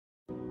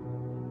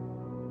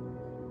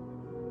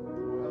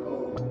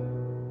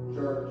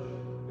Church.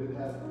 Good to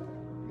have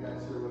you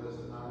guys here with us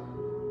tonight.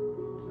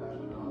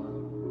 Pastor Donna,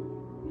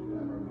 good to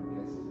have our new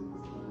guests with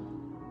us tonight.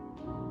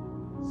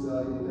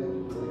 Celia, thank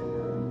you for being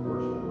here and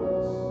worshiping with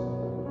us.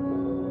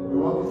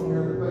 We welcome you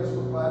here to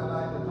Facebook Live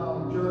tonight at the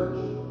Tomlin Church.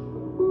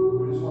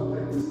 We just want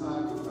to take this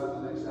time for about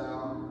the next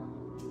hour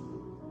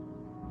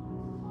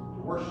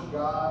to worship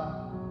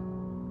God.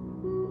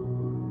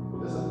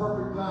 It's a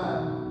perfect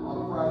time on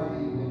a Friday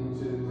evening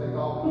to take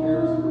all the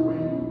cares of the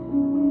week,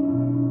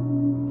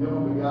 give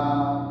them to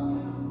God,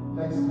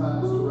 take some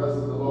time just to rest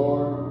in the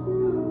Lord,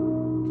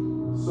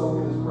 soak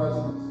in His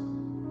presence.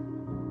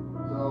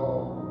 So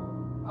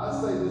I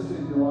say this to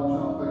you watching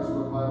on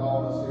Facebook Live,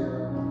 all of us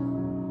here.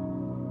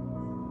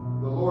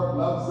 The Lord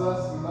loves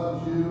us. He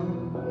loves you.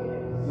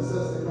 He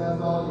says to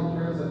cast all your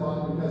cares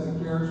upon Him because He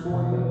cares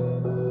for you.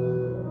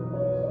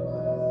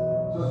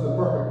 So it's the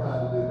perfect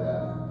time to do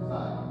that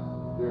tonight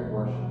during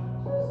worship.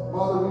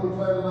 Father, we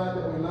declare tonight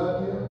that we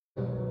love you.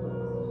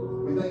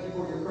 We thank you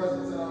for your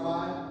presence in our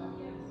life.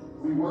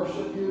 We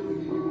worship you.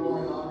 We give you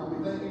glory and honor.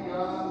 We thank you,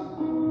 God,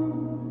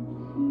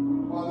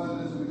 Father,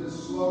 that as we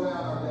just slow down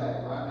our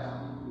day right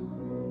now,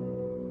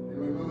 and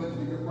we move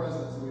into your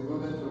presence, and we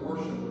move into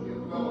worship with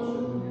you,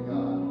 fellowship with you,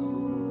 God.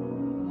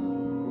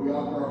 We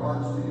offer our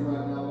hearts to you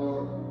right now,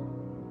 Lord.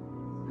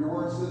 Your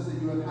word says that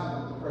you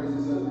inhabit the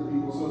praises of your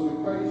people. So as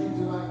we praise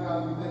you tonight,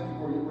 God, we thank you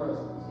for your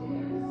presence.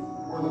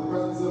 For the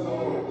presence of the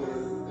Lord,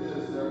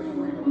 there is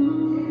freedom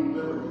and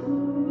liberty.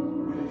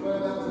 We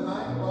declare that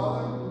tonight,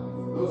 Father.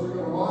 Those who are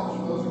going to watch,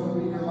 those who are going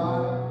to be here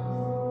live,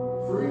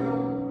 freedom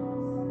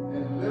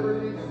and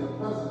liberty in the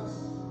presence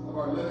of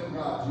our living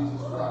God, Jesus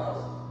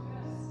Christ.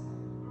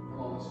 Come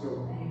on, let's go.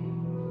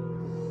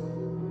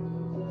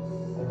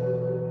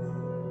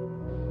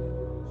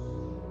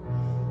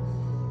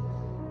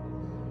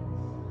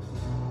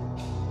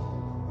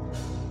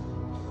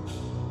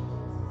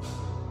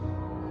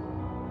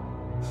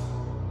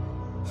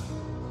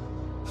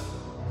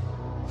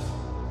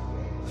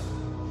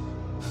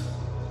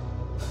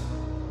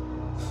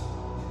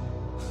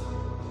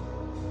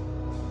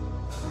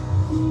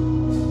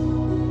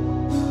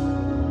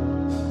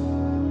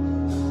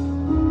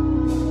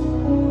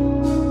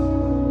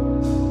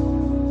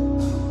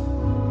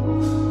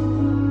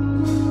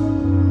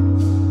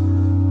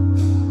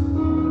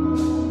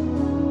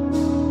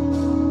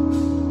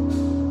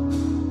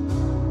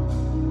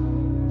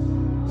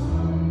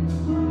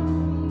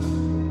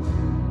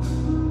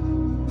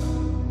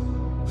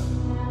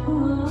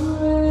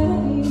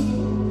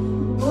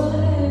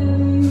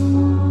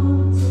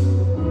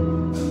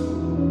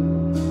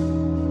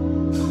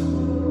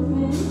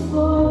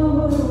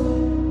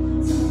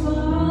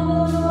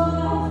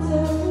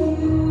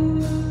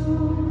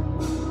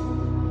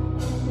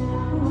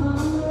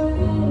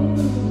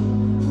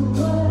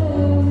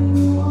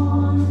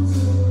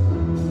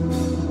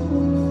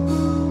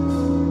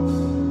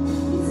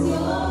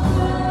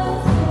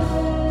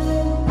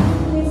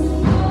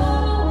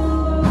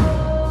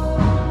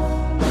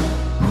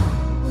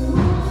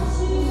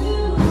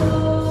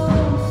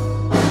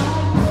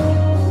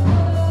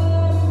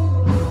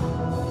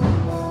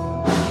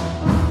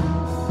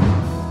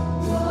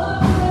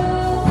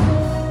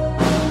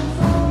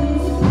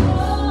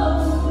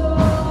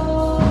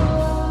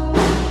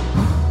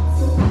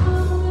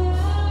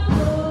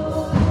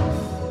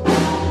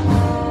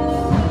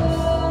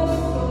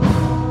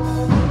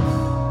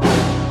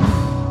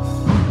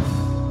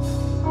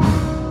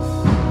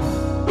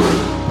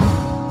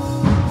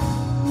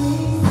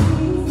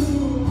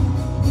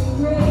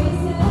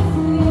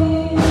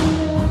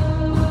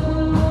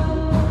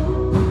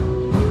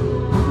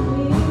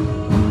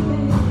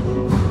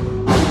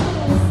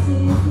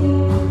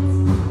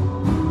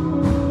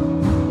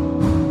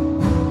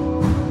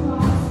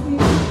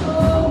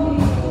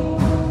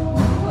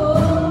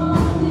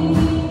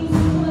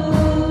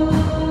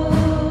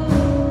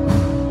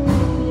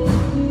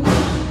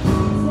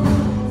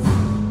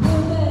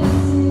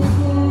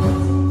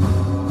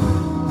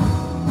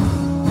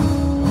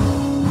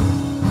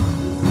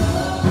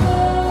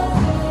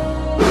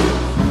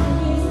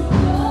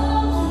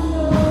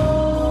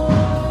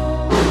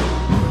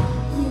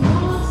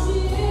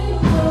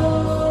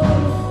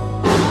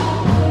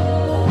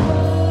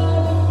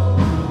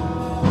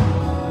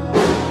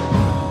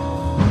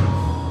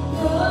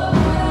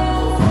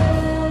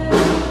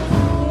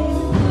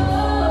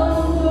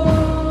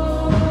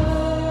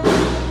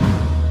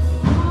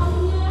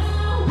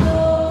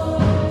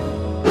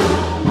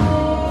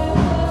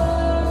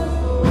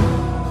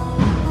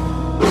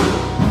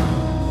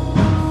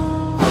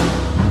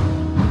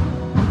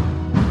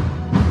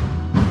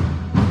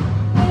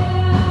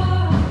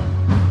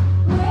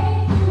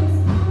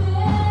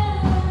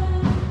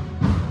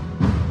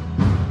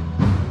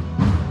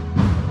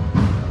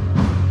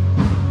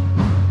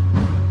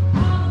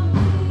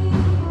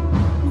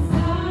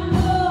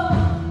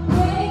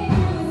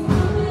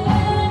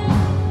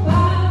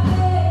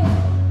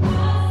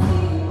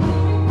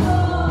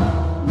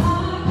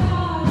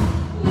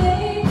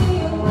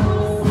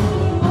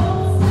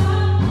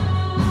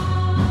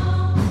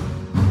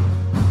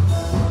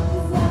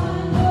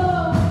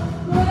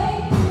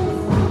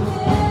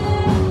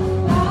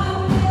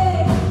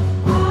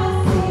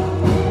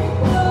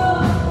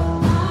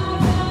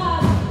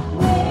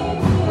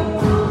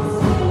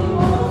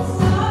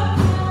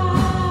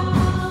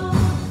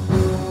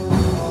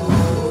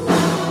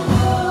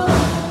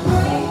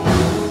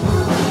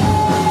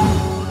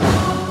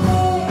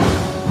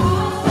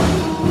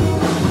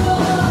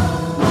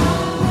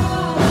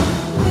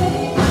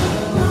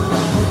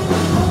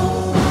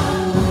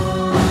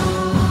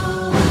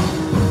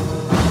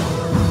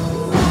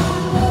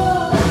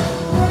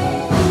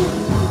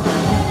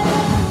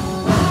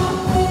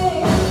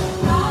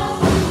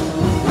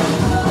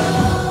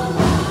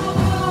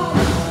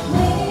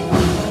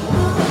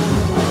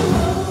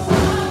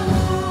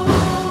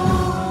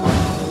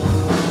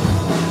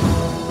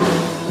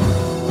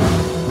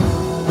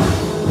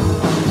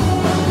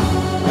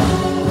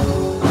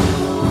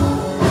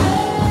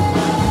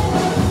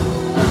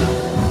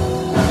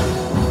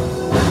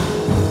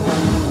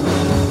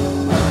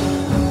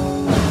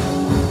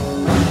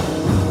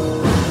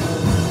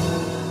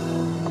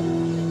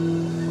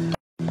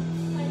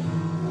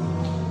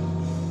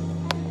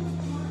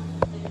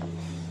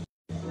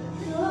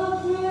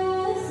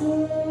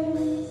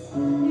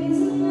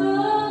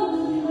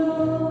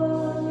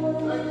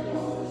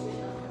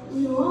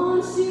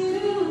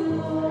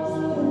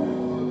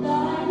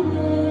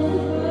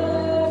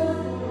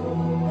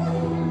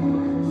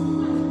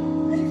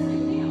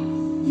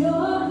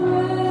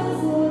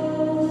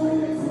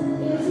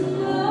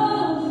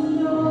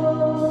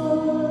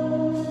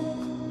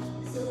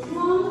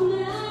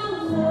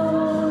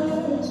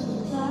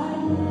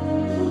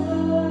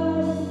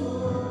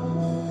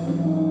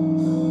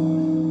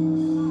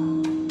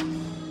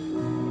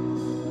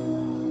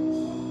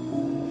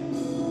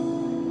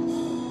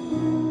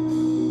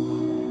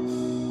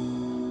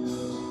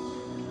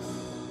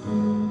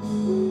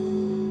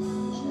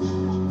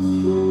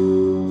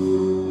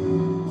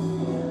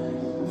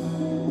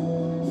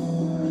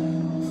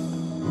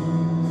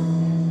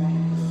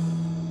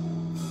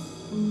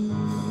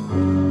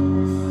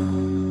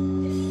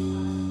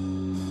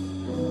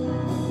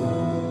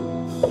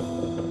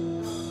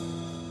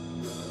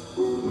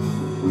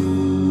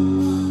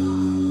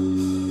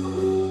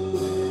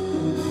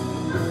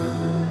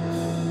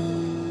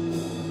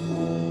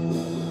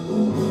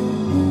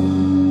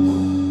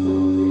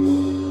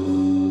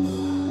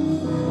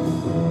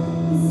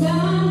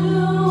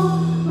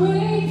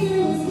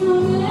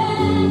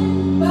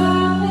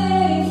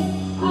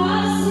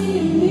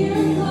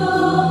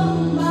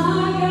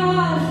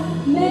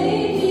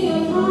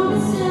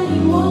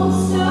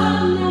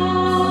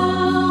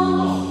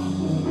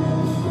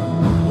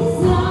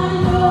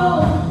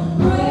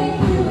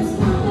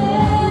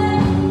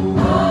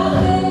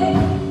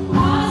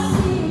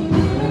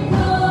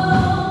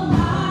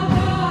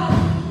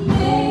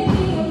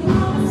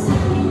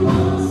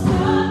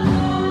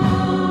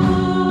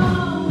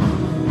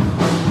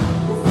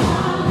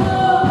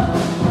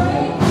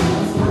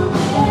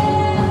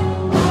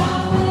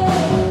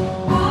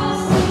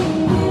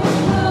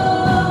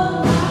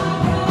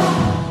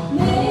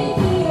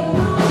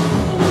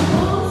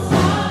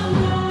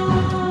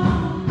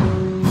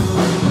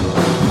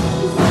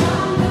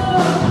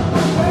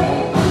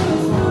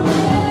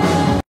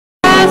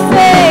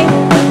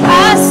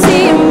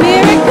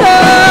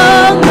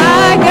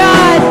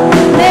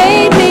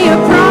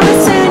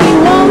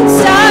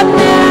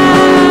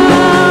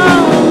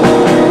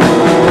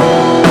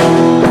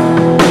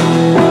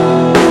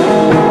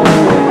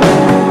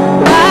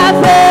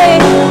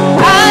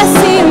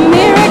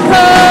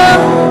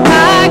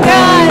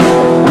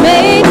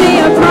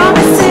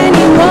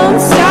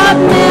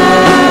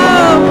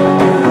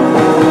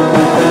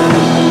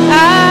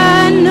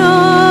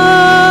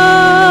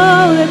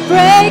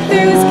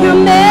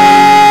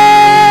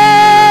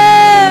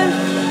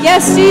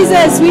 Yes,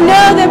 Jesus, we know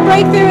that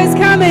breakthrough is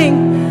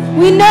coming.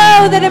 We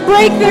know that a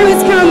breakthrough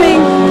is coming.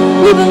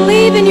 We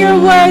believe in your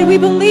word. We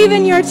believe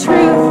in your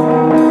truth.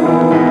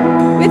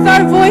 With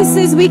our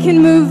voices, we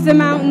can move the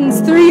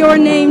mountains through your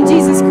name,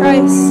 Jesus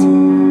Christ.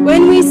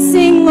 When we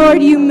sing,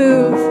 Lord, you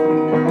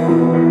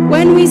move.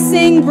 When we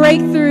sing,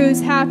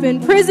 breakthroughs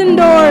happen. Prison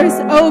doors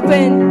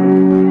open.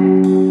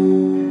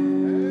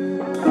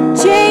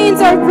 Chains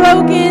are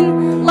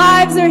broken.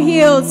 Lives are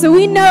healed. So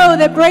we know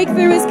that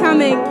breakthrough is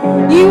coming.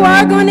 You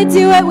are going to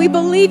do it. We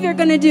believe you're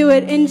going to do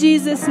it in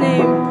Jesus'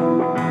 name.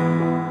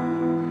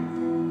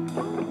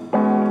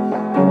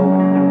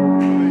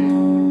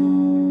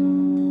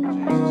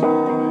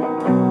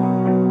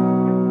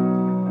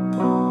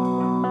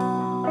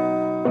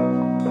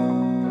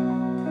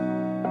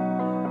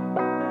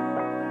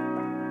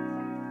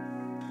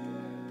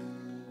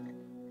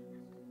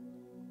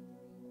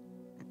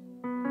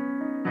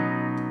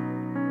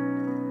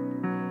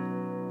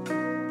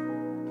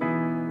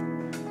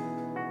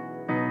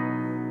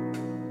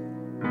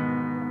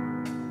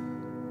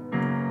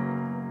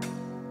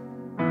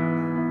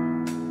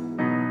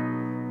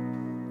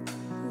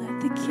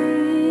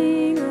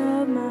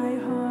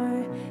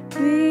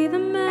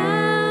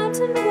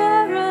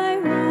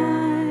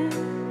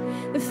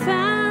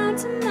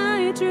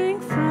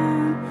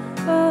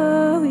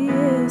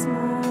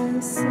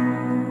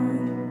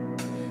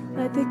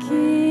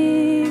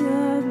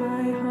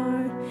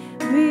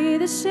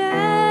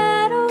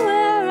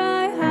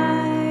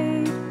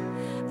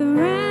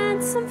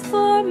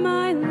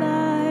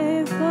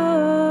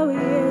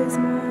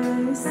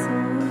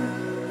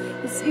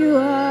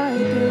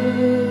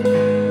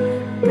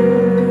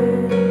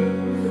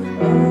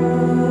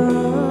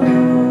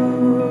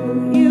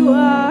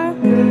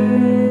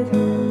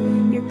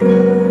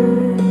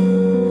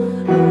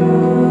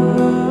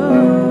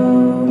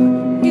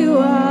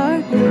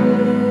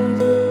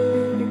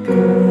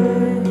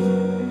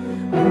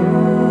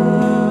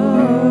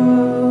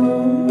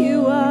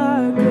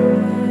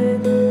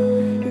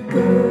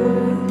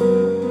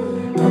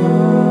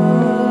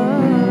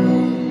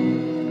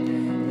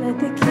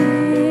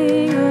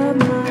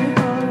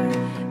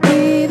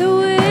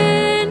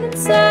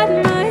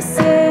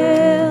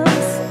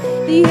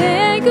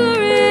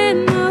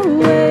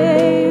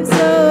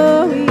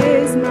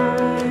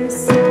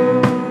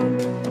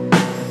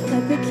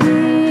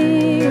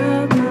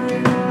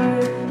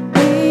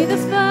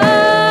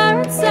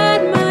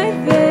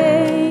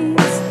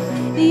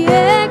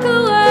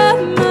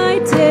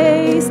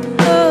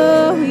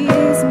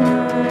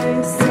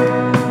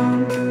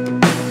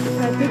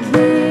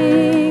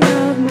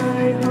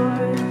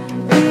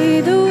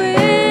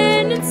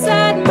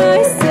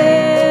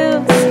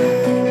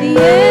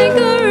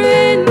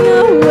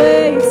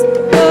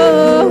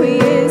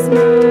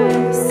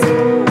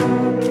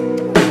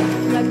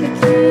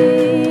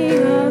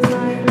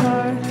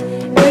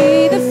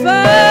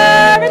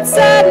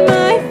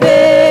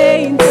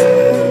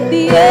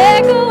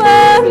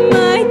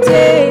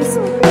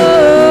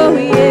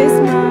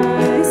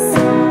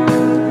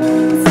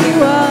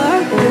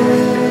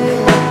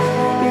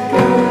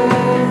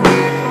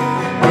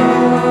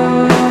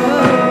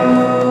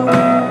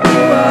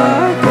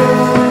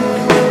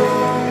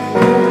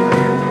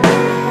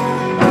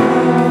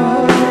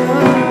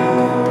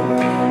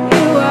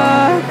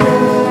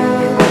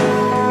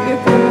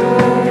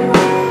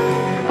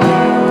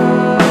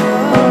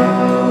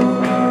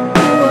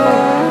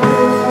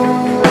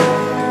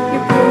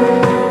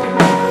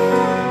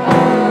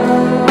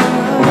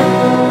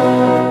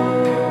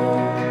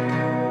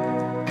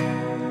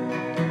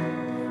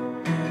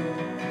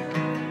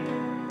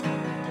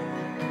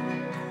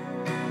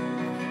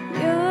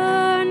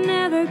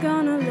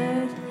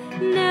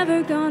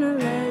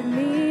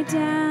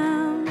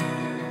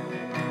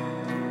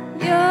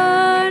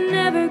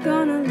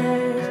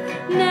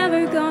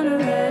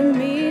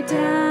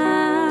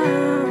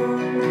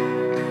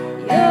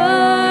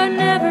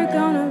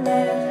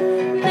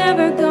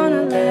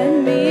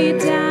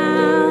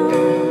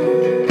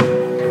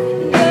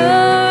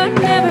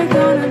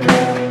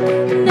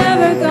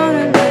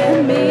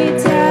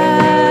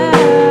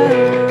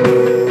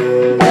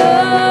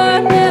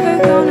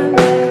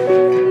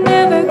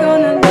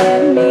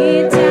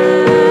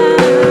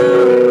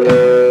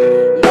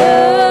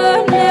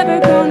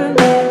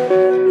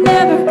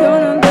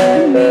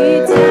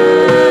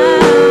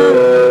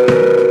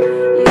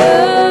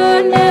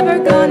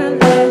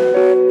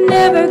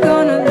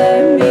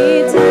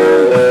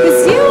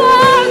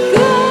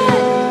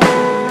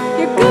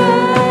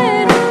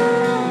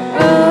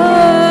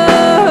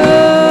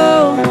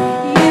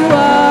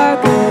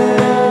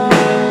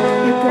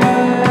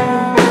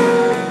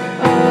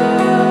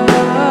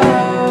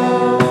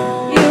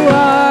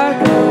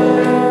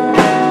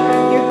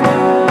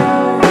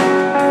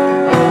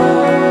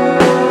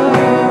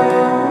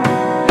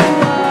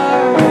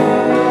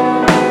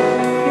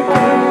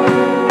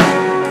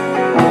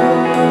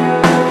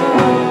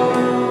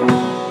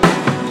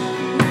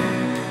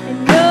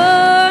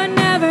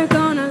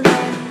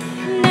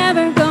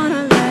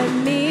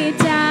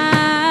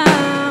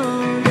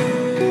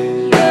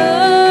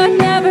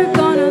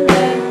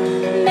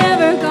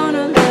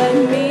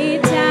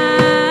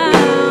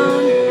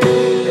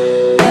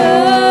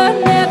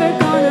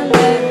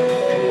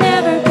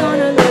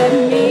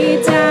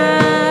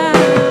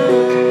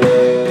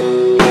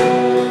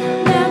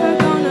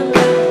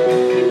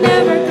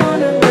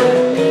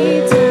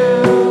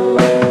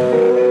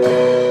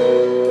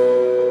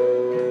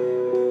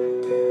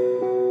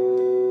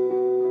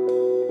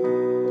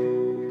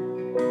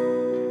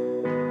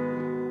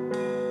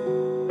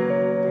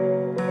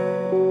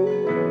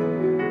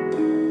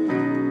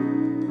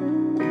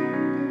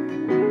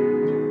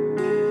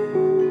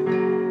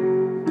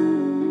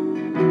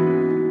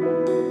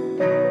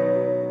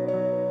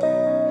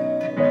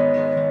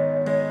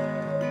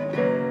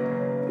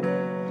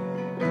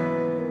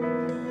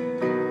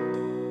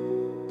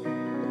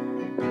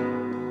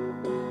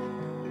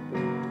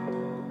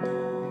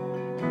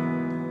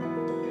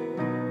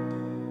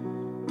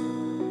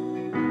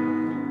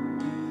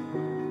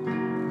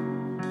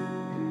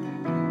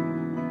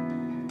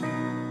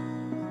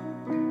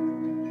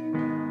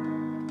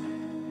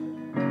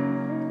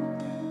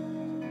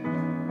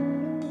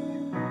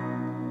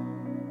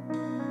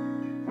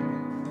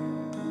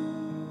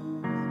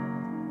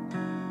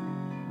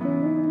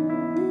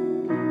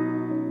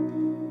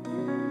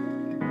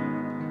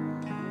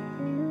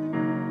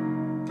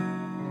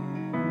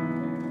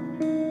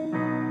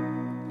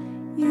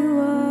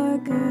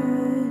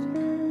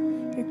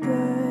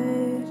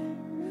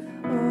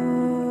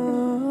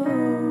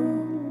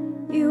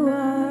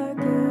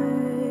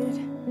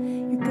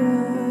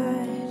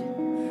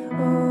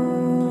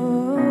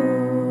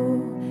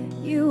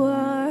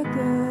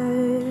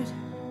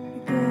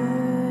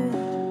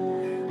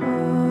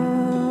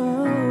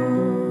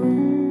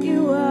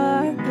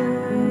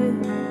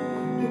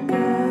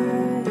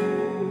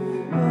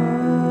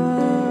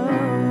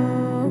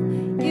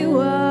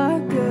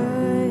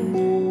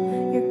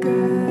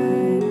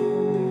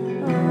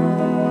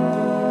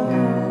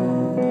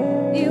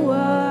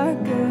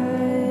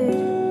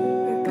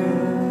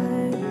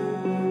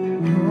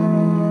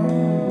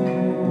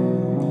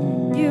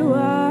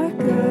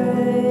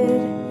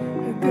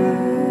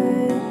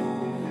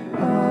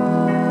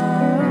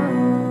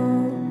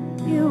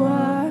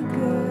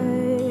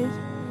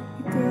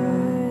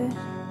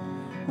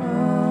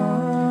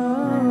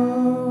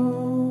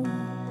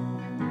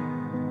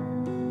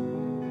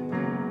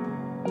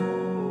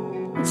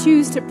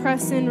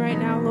 press in right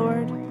now,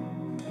 Lord.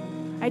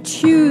 I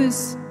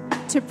choose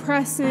to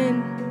press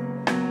in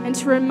and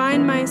to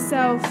remind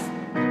myself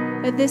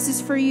that this is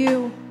for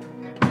you.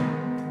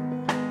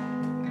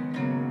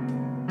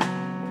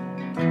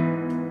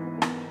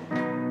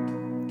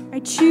 I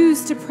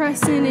choose to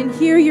press in and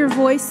hear your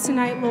voice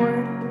tonight,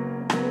 Lord.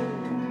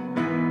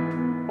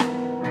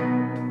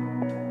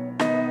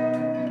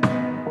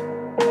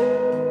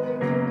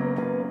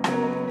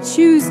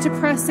 Choose to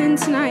press in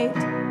tonight.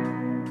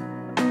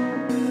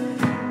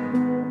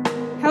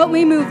 Help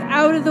me move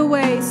out of the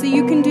way so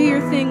you can do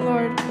your thing,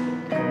 Lord.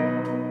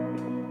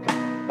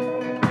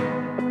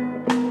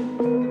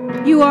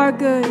 You are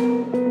good.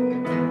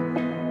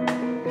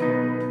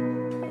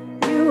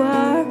 You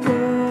are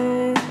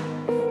good.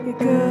 You're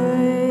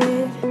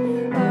good.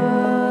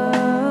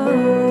 Oh,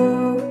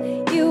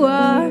 you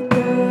are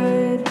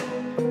good.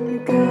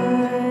 You're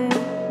good.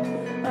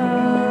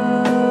 Oh,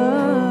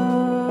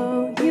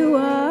 you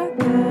are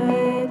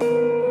good.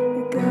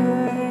 You're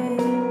good.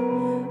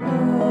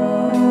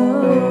 Oh,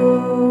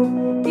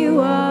 you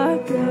are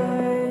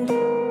good.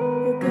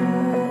 You're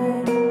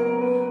good.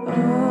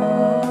 Oh.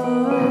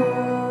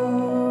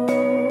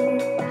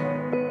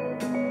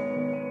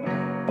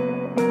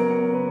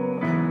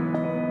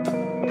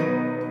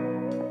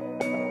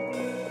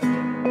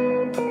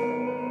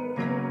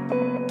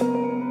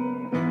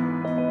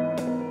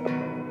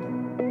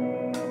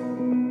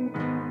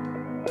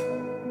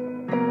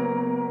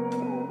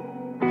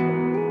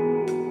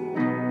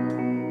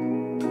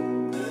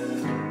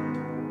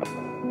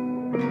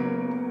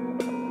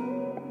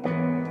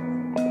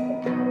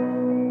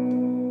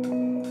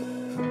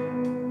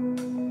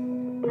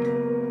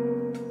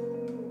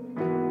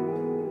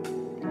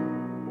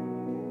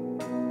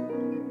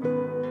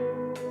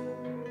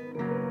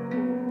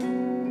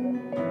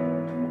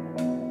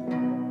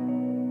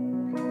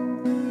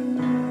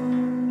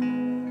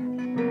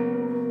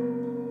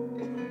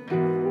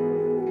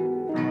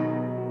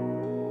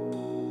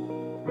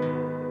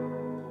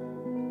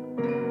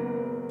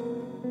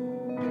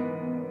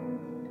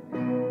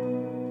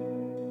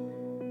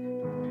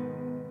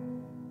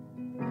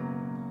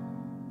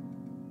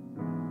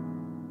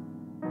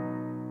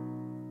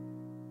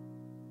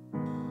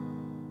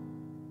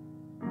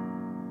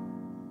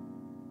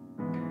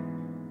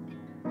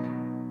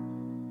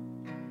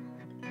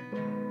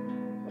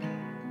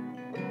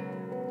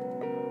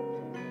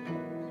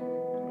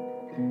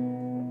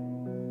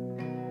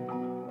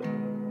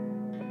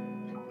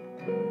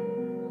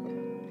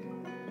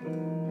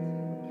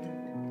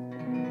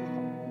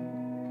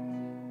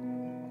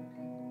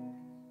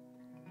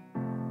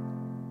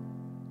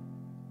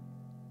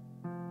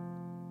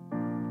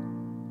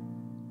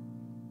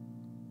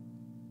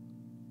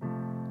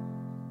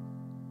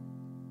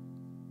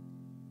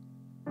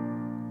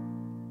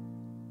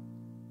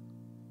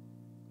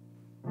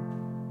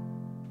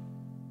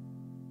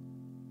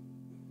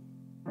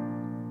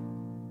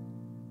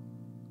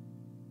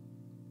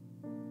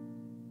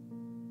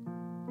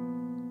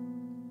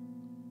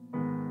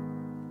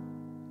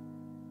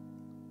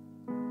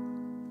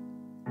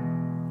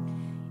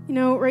 You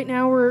know, right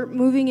now we're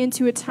moving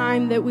into a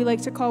time that we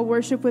like to call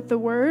worship with the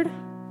word.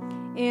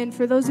 And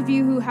for those of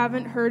you who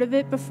haven't heard of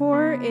it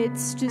before,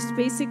 it's just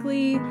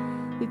basically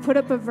we put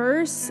up a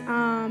verse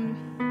on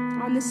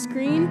the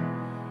screen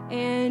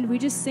and we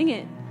just sing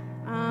it.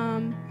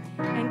 And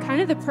kind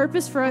of the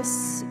purpose for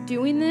us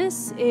doing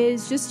this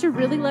is just to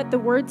really let the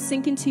word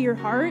sink into your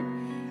heart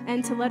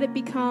and to let it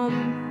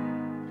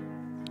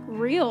become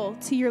real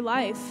to your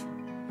life.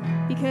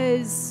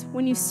 Because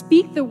when you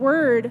speak the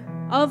word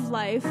of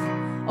life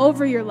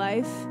over your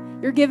life,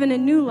 you're given a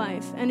new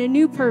life and a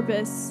new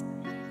purpose,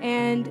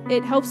 and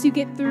it helps you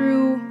get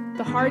through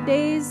the hard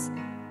days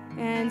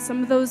and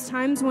some of those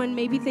times when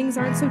maybe things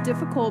aren't so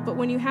difficult. But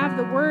when you have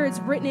the words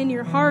written in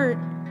your heart,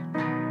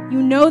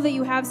 you know that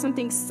you have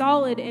something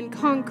solid and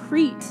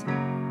concrete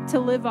to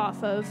live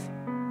off of.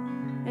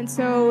 And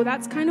so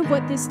that's kind of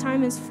what this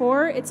time is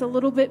for. It's a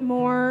little bit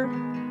more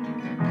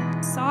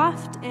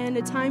soft and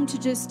a time to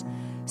just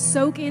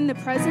soak in the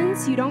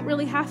presence. You don't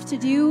really have to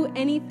do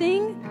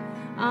anything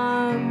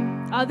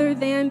other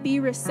than be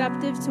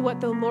receptive to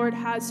what the Lord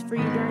has for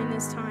you during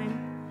this time.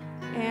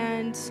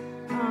 And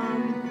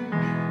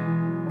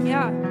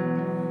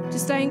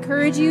just I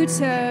encourage you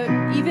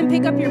to even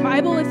pick up your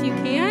Bible if you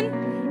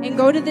can and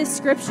go to this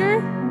scripture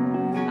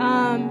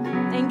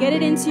and get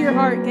it into your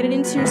heart, get it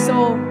into your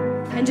soul,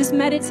 and just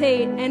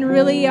meditate and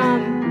really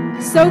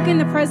soak in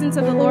the presence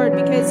of the Lord,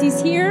 because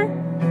He's here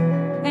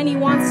and He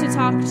wants to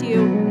talk to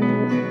you.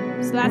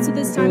 So that's what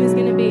this time is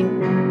going to be.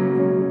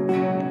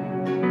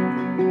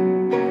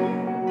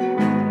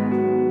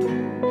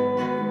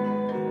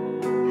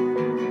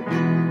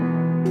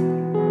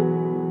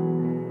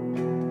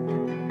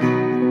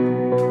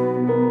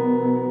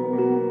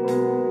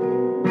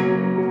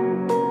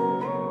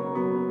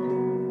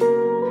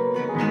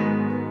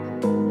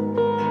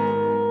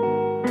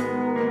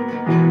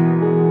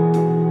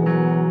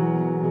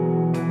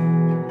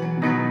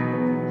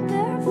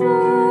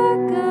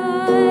 Therefore,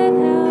 God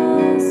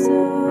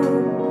also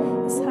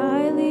is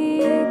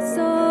highly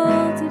exalted.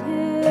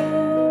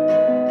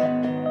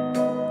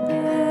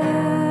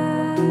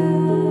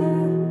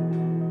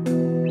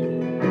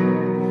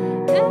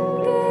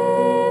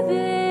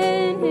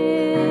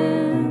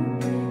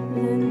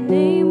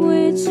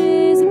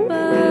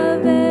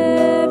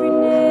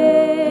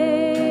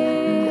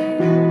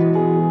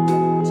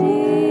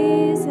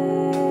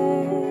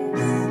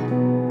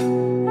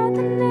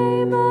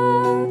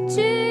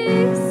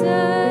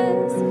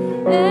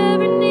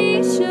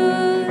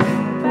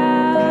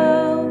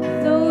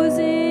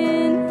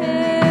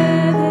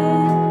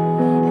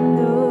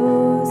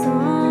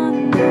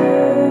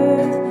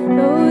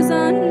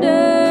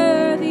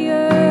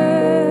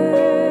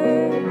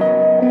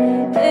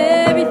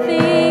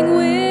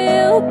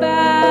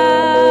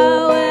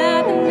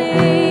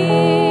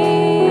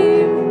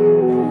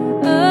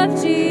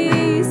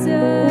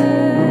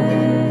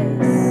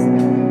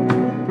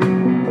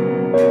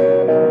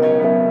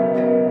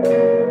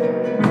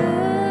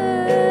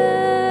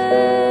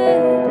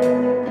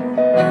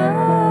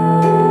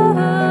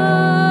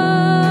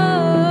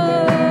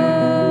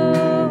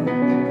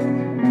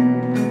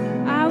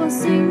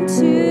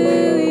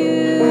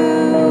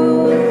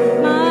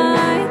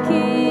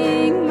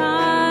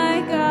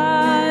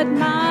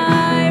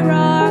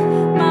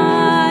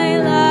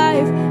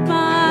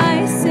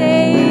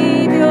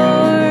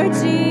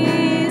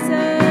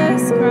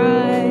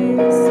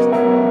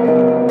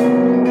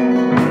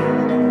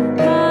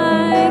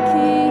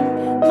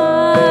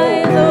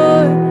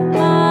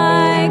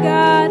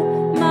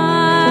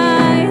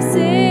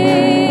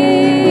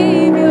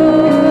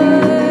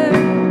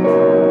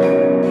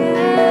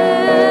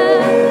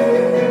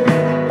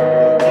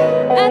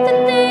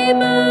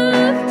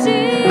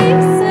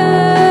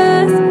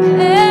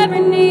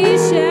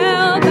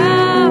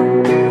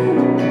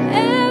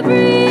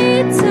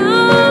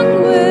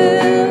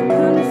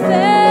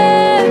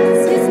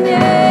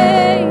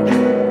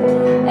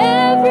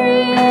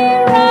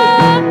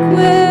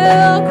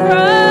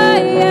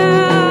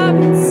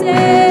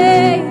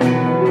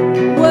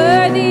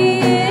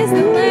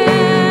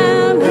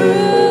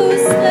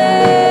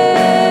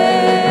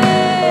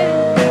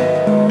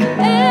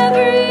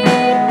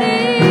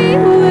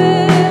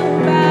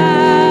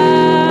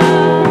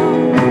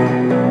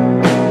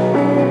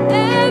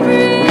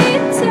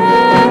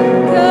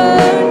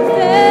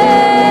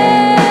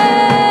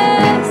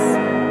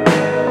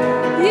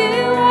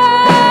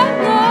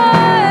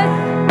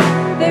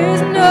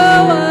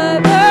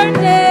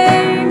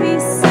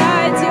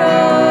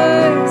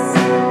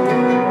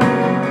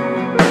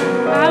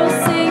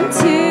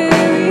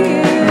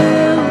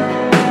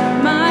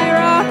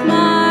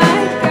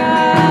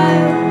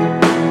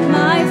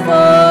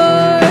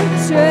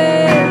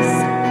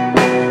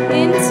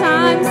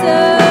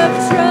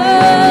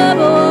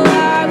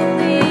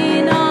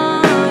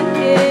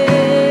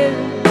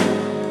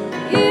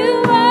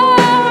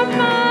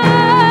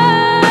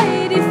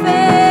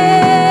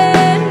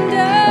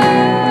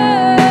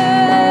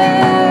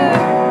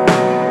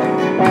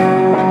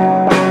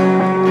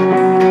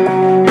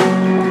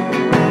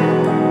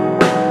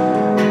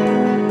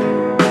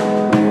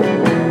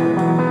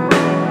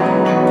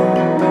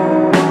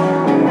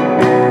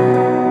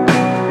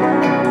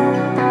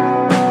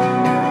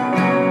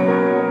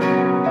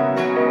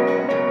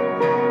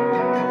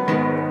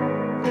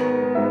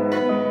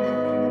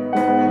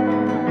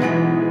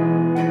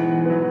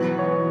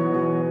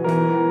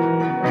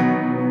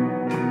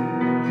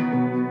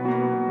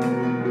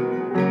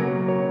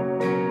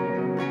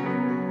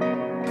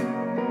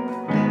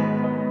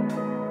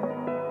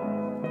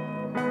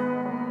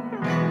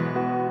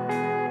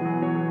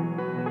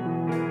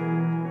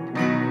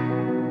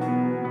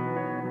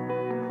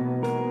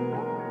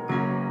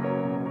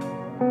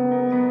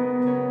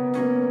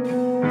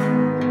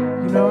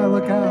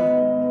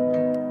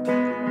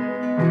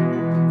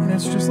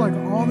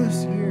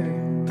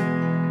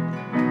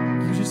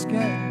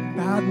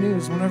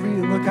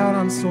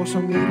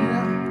 social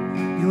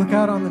media, you look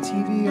out on the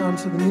TV,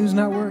 onto the news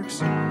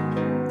networks,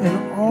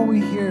 and all we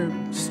hear,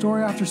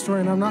 story after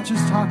story, and I'm not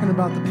just talking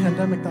about the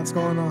pandemic that's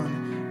going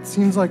on. It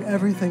seems like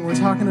everything. We're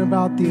talking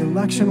about the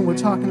election. We're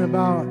talking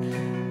about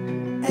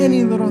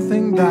any little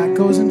thing that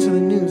goes into the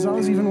news. I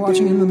was even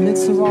watching in the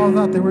midst of all of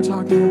that, they were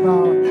talking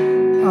about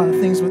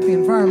things with the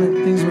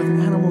environment, things with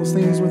animals,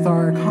 things with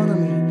our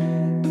economy.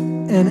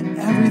 And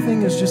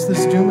everything is just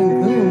this doom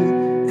and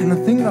gloom. And the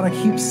thing that I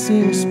keep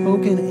seeing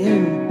spoken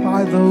in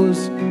by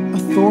those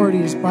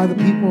authorities, by the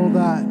people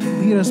that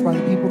lead us, by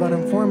the people that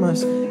inform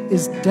us,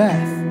 is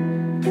death.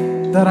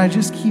 That I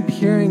just keep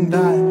hearing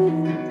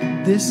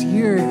that this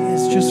year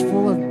is just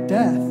full of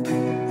death.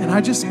 And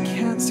I just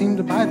can't seem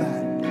to buy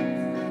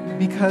that.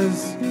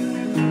 Because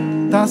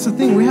that's the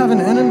thing. We have an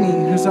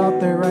enemy who's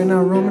out there right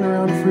now roaming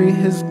around free.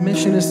 His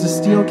mission is to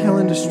steal, kill,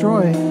 and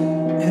destroy.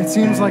 And it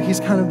seems like he's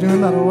kind of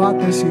doing that a lot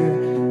this year.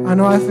 I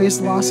know I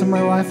faced loss in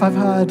my life. I've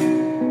had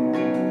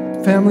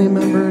family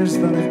members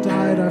that have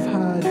died. I've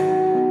had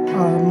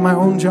my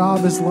own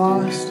job is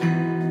lost.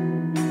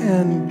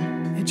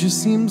 And it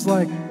just seems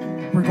like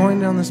we're going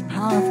down this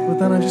path, but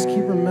then I just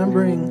keep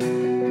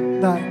remembering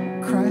that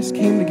Christ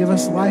came to give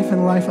us life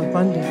and life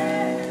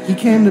abundant. He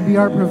came to be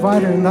our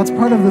provider, and that's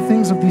part of the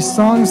things of these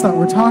songs that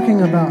we're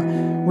talking about.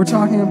 We're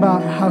talking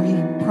about how he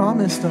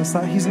promised us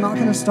that he's not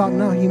going to stop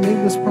now. He made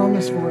this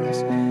promise for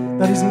us,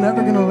 that he's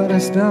never going to let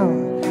us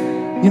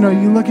down. You know,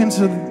 you look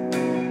into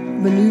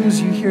the news,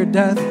 you hear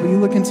death, but you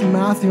look into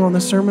Matthew on the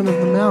Sermon on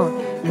the Mount,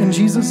 and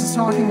Jesus is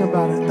talking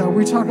about it, that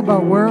we talk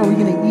about where are we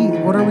going to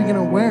eat, what are we going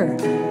to wear,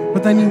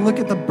 but then you look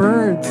at the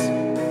birds,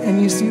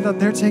 and you see that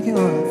they're taking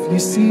off. You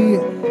see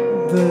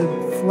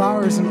the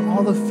flowers in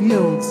all the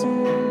fields,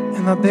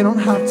 and that they don't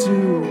have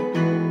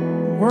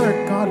to work,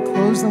 God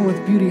clothes them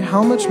with beauty.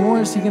 How much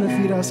more is he going to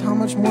feed us? How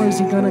much more is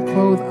he going to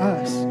clothe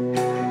us?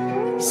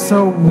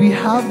 So we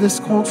have this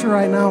culture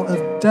right now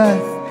of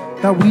death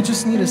that we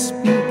just need to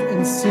speak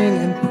and sing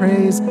and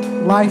praise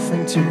life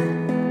into.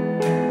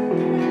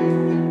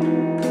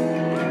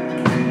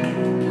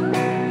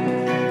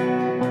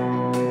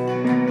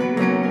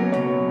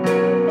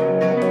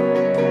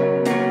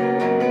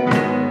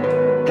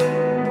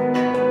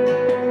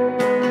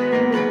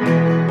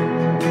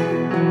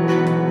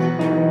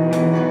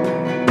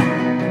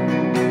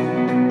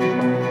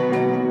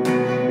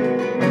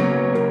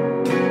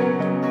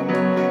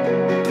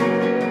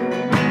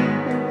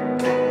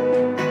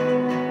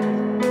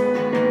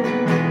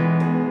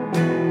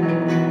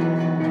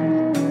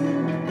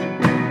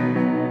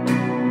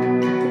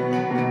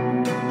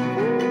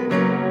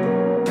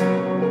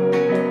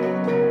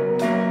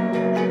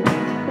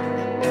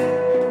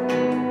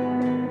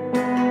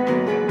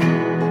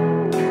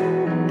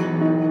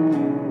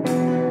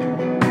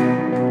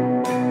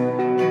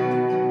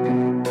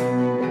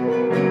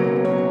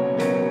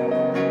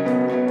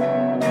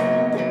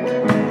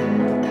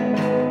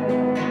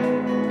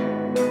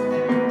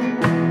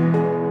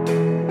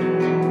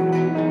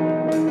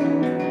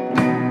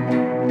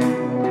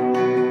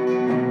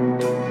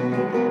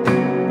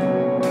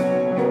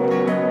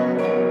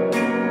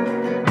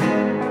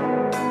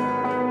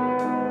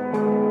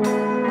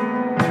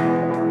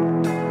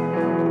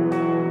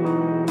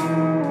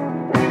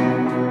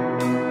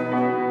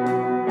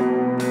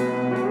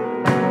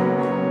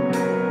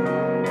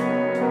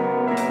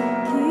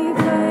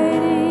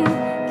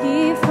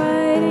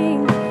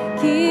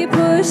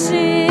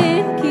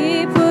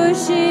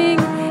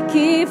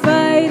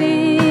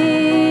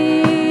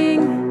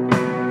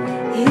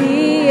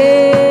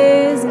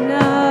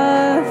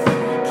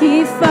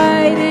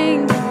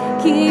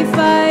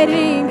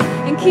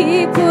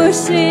 Keep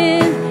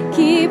pushing,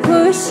 keep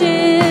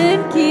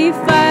pushing, keep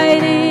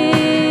fighting.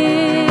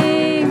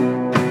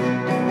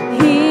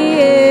 He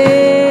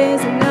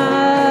is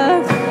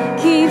enough.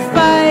 Keep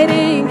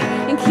fighting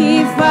and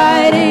keep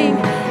fighting.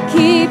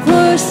 Keep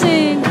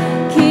pushing,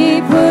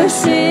 keep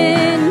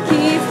pushing,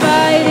 keep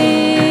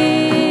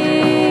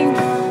fighting.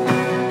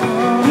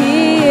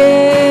 He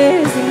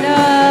is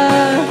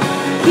enough.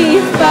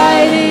 Keep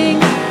fighting,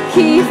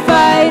 keep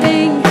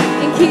fighting,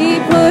 and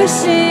keep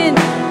pushing.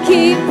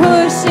 Keep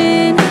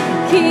pushing,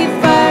 keep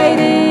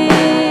fighting.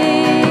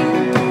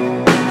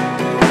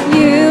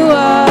 You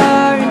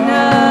are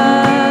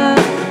enough.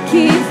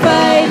 Keep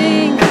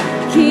fighting,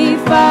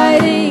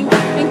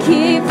 and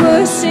keep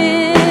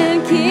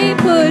pushing, keep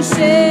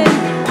pushing,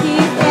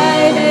 keep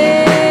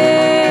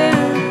fighting.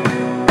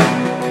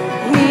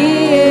 He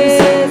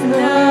is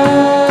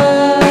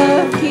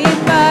enough. Keep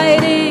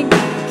fighting,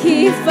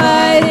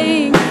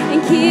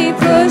 and keep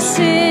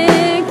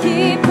pushing,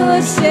 keep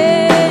pushing.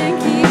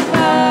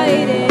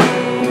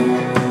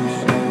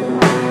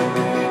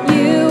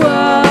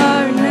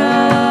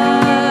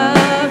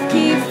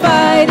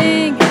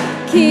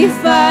 Keep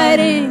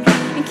fighting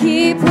and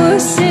keep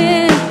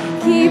pushing,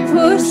 keep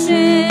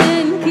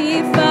pushing,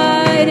 keep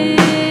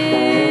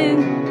fighting.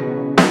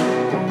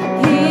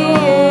 He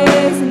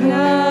is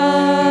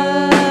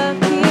enough.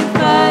 Keep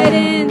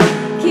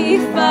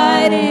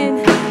fighting,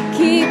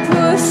 keep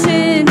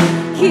pushing,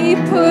 keep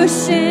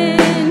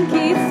pushing,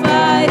 keep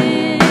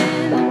fighting.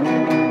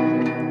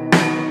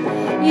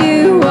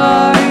 You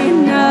are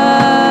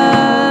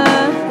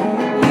enough.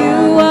 You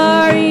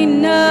are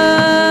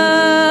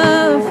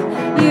enough.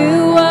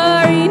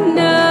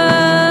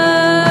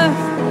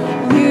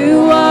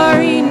 You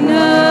are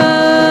enough.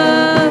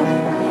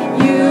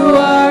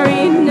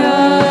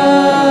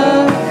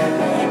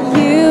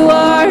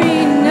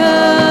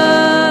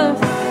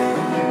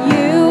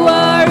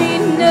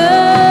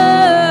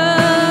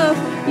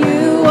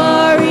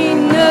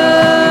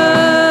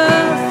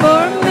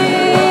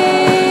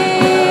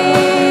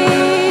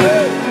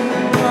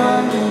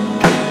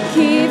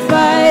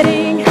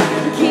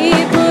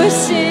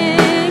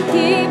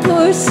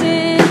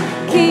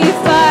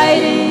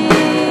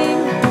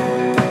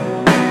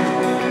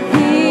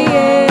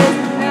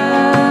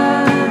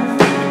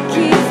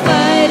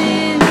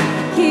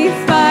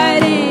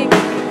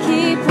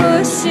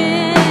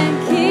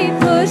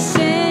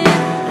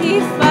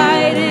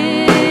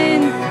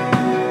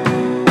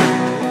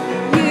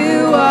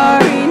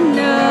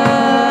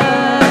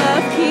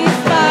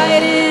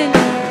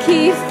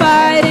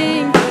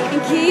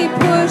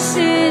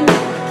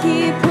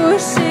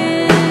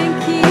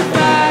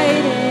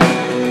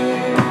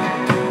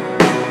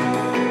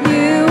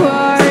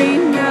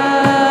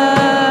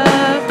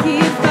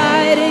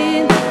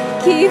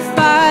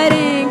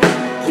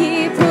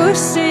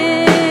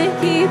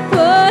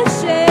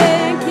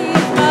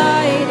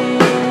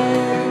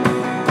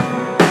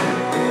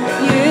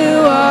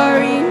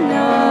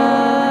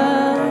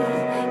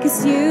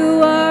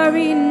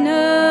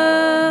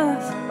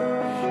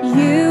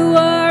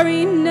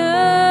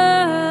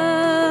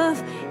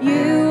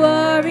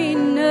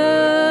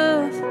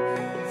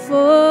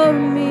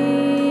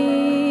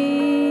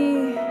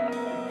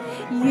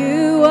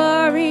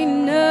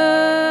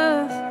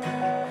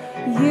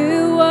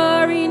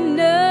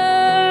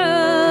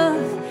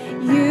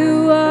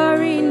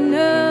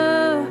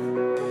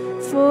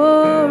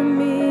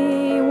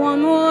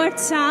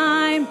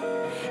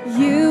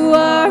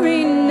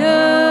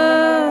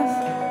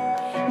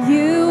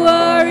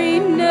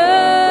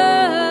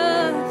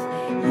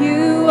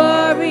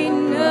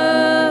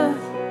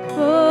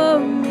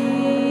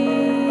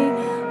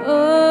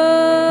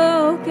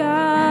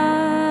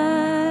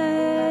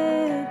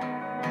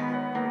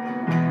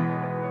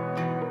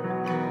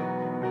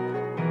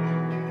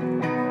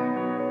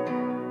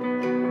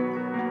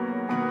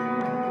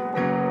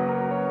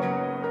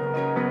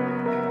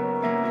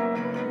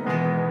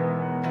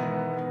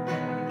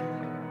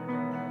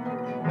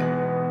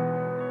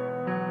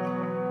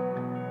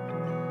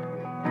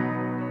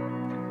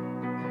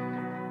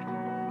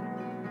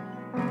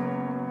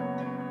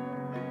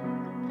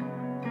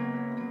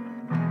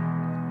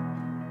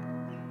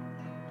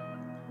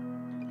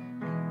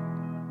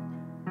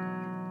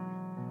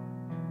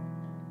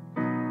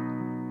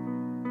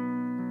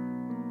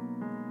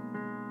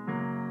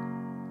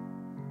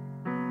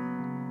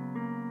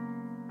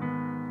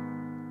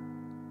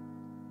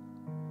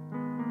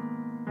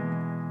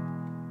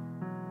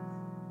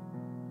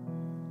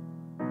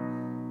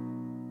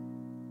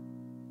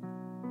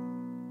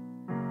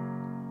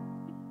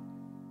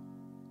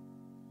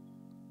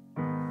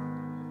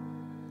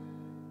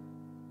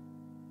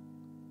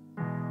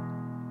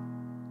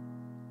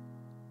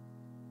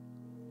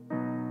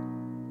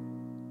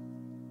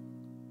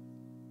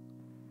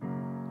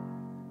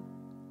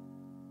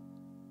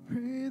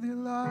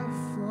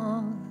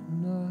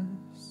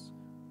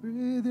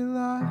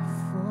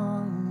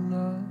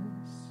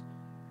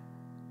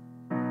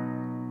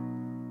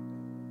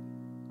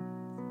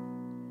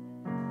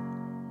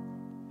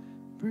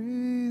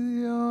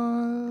 Breathe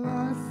your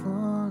life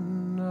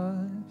on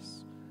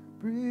us.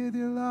 Breathe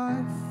your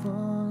life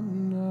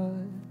on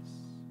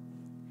us.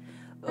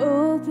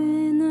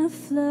 Open the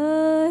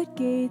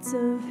floodgates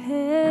of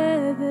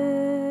heaven.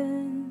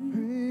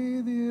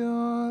 Breathe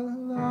your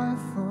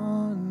life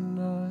on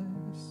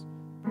us.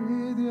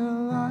 Breathe your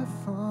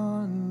life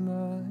on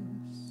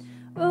us.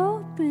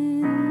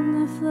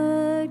 Open the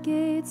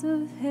floodgates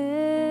of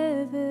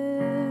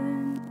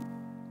heaven.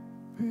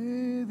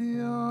 Breathe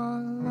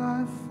your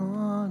life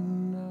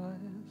on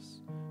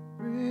us.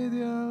 Breathe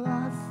your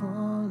life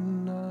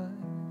on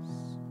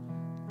us.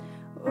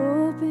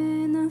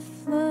 Open the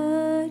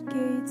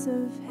floodgates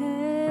of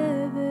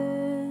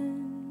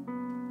heaven.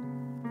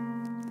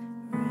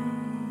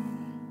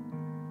 Rain,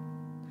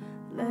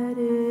 let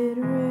it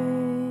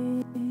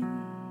rain.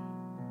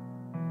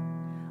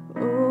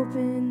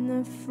 Open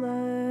the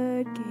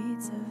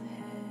floodgates of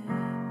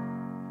heaven.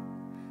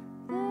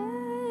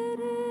 Let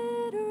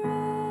it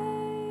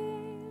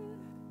rain.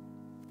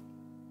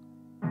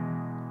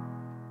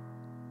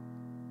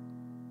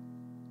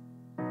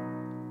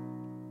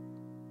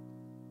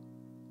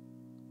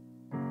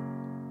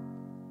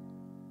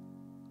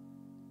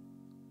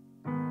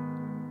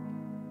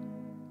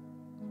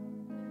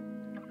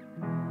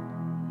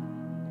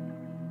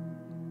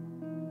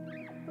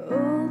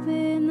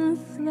 Open the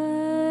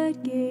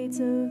floodgates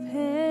of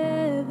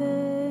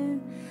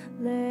heaven.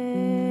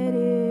 Let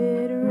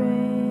it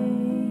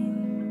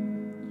rain.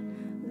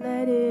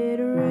 Let it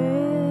rain.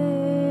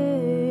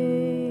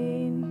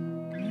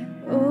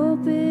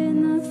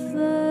 Open the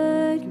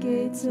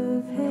floodgates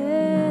of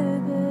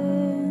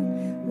heaven.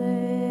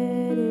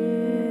 Let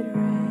it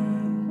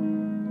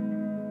rain.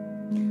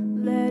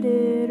 Let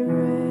it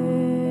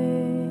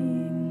rain.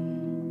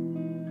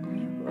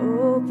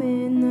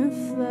 Open the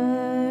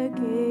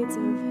floodgates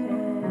of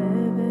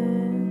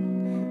heaven.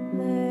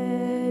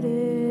 Let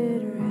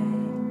it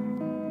rain.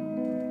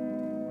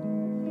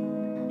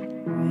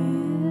 Rain.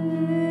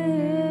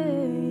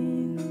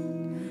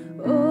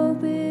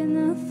 Open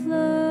the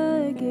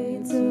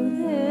floodgates of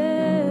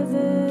heaven.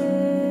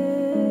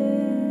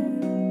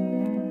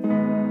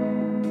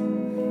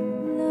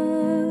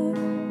 Love,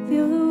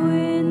 feel the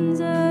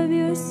winds of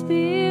your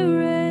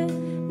spirit.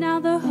 Now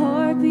the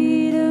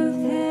heartbeat of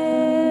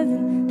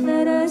heaven.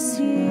 Let us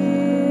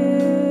hear.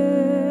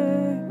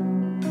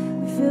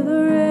 Feel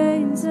the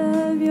rains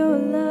of your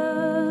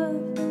love.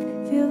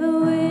 Feel the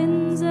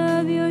winds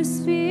of your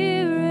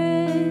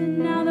spirit.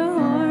 Now the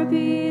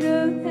heartbeat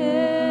of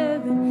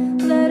heaven.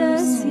 Let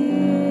us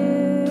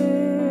hear.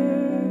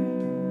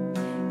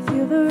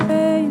 Feel the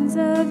rains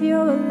of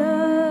your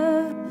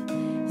love.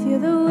 Feel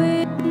the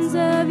winds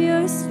of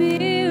your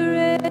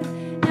spirit.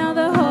 Now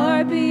the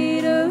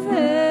heartbeat of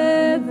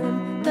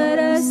heaven. Let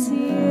us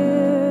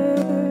hear.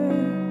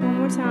 One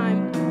more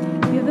time.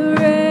 Feel the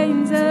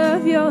rains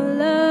of your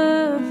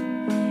love.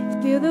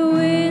 Feel the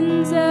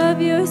winds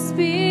of your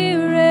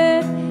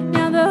spirit.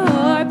 Now the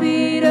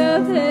heartbeat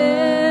of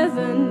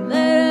heaven.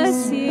 Let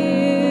us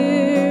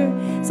hear.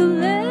 So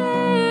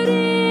let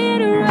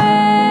it rain.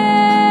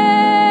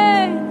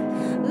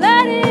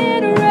 Let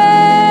it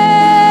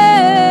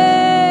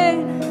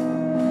rain.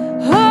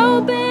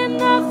 Open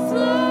the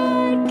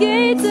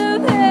floodgates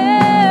of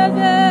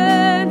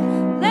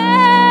heaven.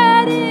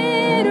 Let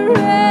it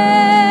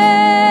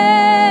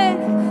rain.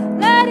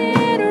 Let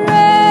it rain.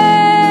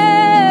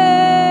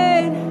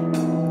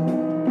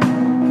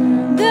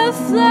 The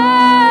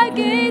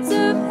floodgates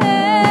of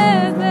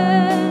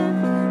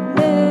heaven.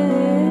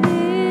 Let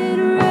it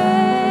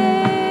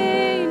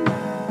rain.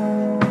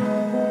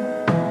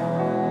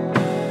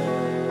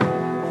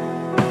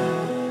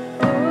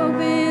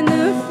 Open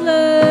the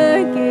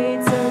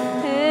floodgates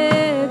of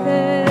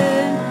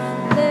heaven.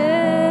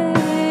 Let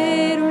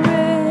it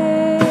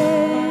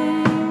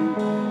rain.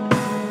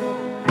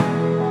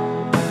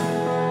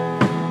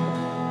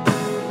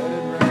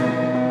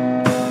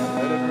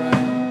 Let it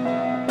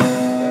rain.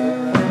 Let it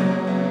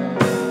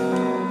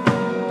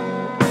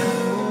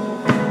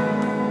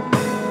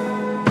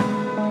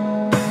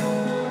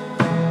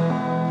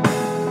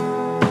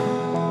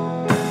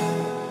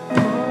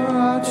Pour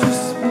out your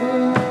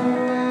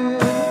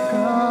spirit,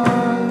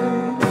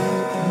 God.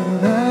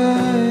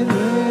 Let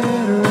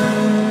it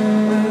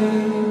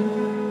rain.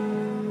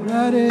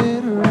 Let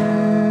it rain.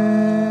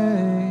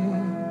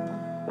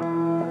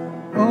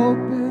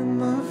 Open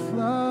the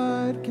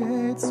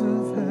floodgates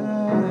of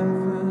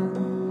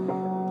heaven.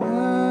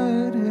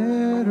 Let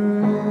it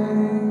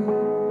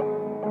rain.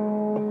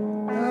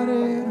 Let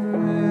it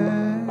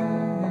rain.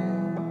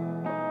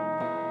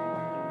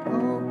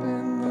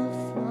 Open the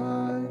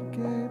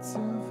floodgates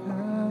of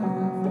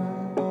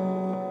heaven.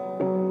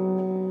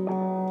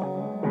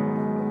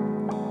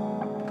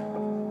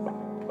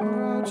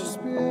 Pour out your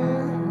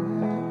spirit,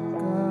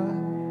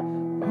 God.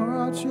 Pour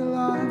out your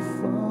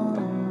life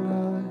on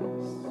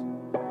us.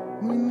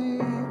 We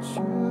need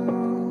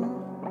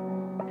you.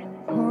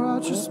 Pour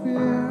out your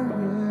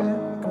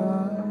spirit,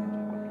 God.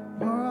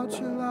 Pour out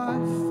your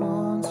life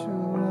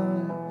onto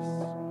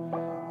us.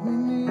 We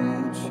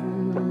need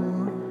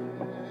you.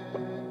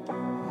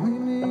 We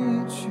need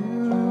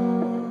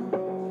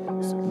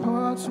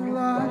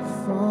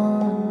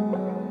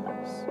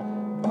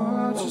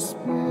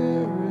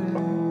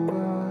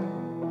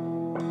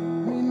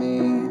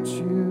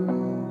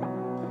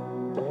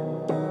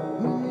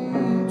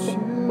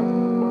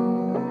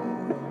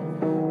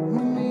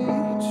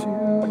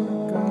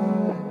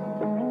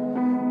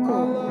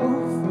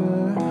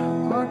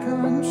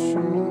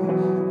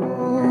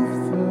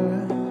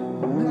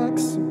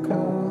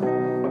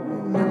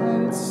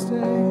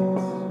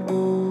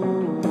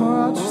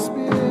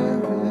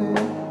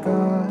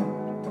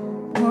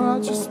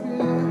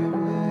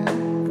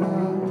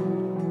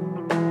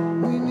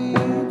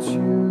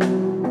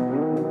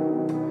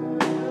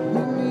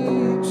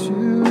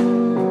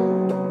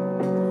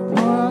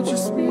your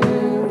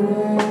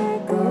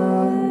spirit,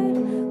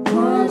 God.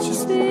 Pour out your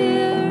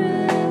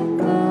spirit,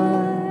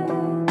 God.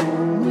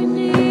 We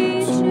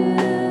need you.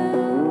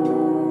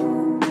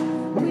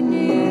 We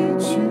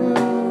need you.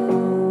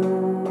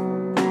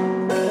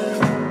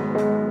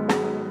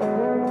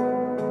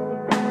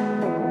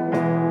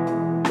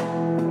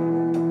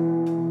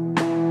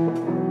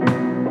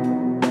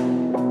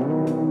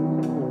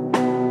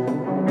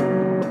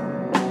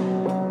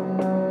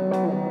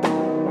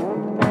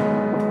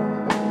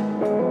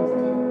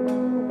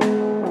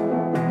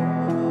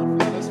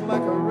 Flood us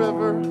like a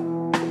river.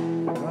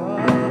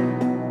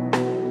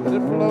 Let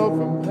it flow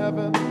from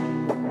heaven.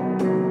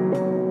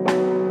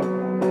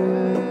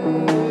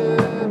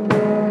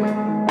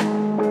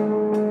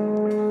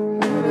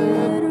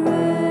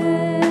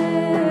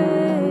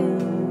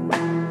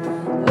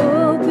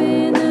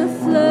 Open the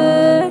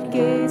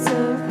floodgates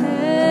of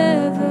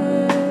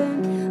heaven.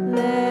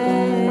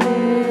 Let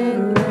it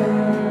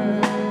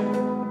rain.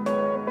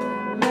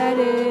 Let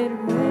it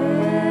rain.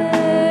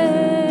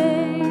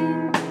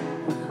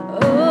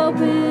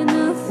 Open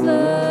the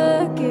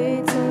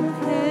floodgates of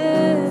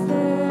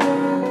heaven.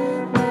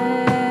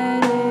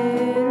 Let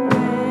it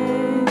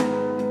rain.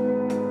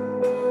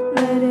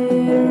 Let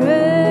it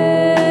rain.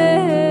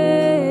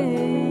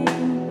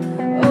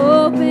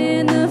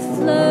 Open the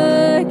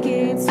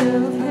floodgates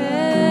of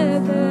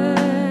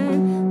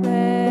heaven.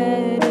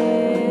 Let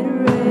it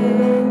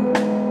rain.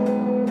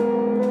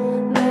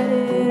 Let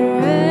it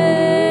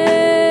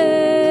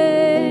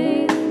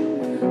rain.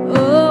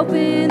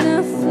 Open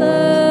the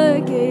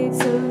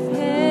floodgates of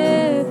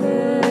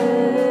heaven.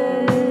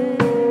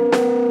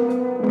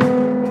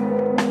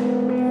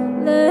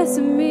 Less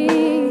of me,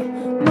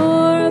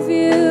 more of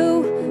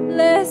you.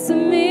 Less of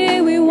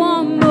me, we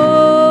want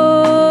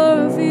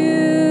more of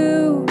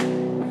you.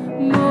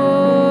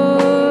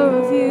 More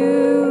of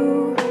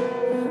you.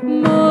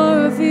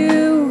 More of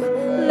you.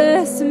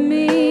 Less of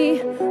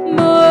me,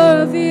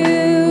 more of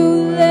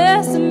you.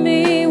 Less of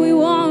me, we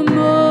want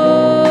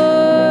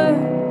more.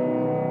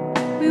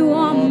 We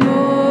want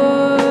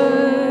more.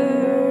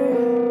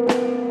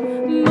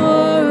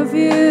 More of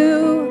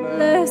you,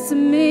 less of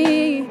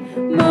me.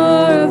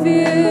 More of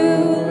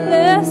you,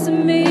 less of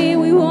me.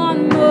 We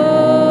want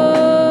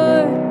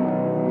more.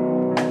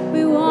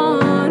 We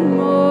want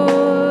more.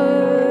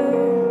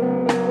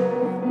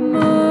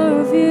 More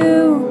of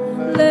you,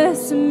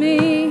 less of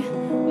me.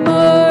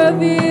 More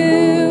of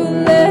you,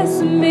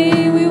 less of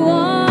me. We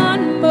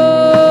want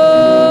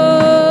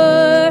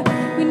more.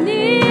 We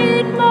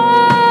need more.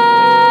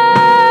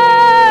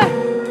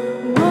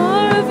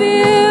 More of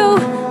you,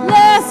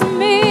 less of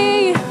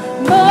me.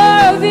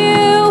 More of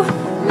you,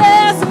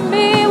 less of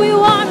me. We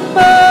want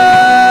more.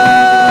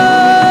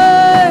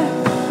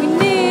 We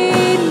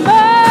need more.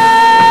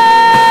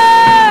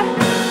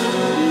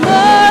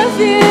 More of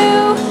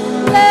you,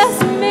 less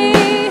of me.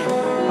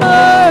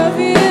 More of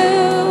you,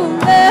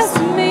 less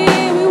of me.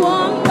 We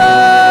want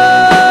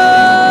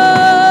more.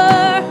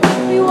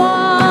 We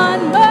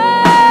want more.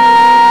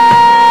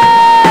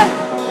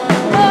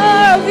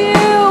 More of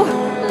you,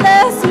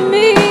 less of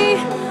me.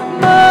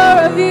 More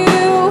of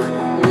you,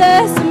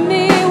 less of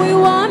me. We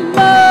want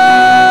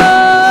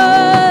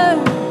more.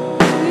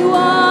 We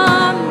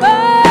want more.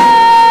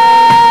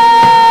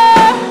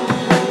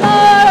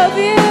 More of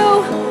you,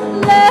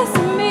 less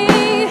of me.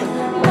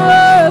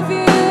 More of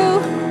you,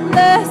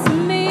 less of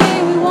me.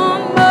 We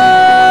want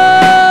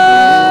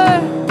more.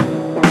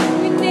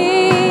 We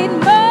need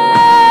more.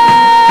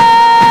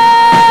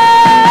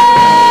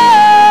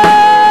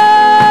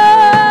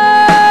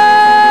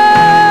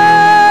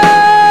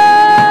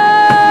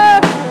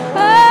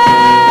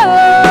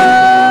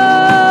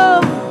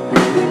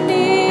 We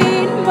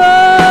need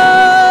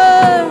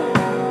more.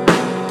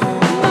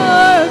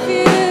 More of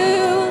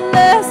you,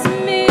 less of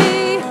me.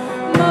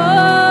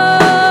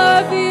 More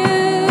of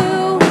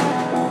you,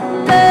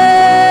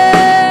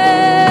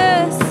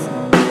 less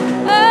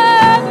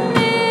of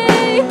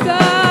me,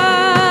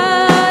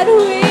 God,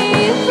 we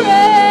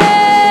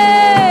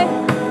pray.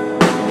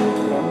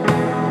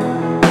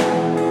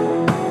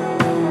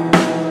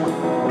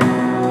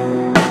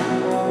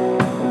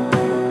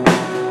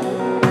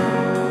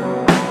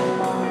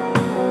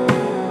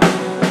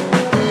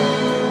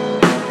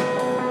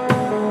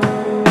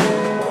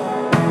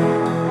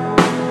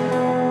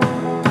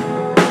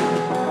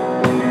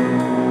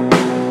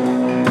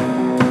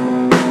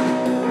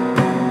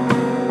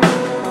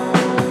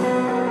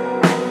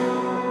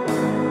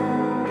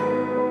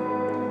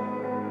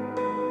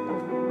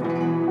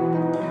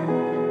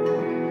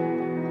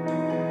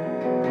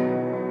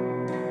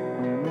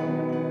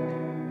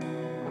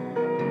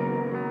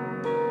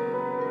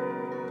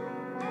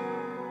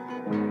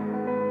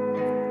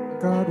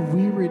 God,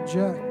 we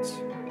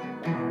reject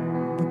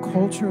the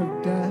culture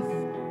of death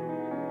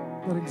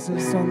that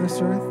exists on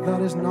this earth.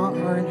 That is not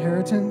our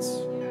inheritance.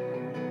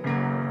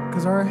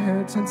 Because our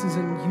inheritance is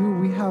in you.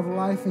 We have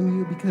life in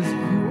you because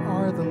you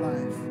are the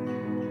life.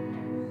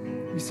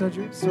 You said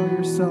so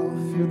yourself.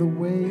 You're the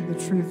way, the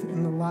truth,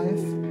 and the life.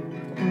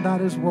 And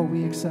that is what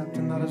we accept,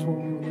 and that is what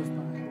we will live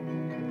by.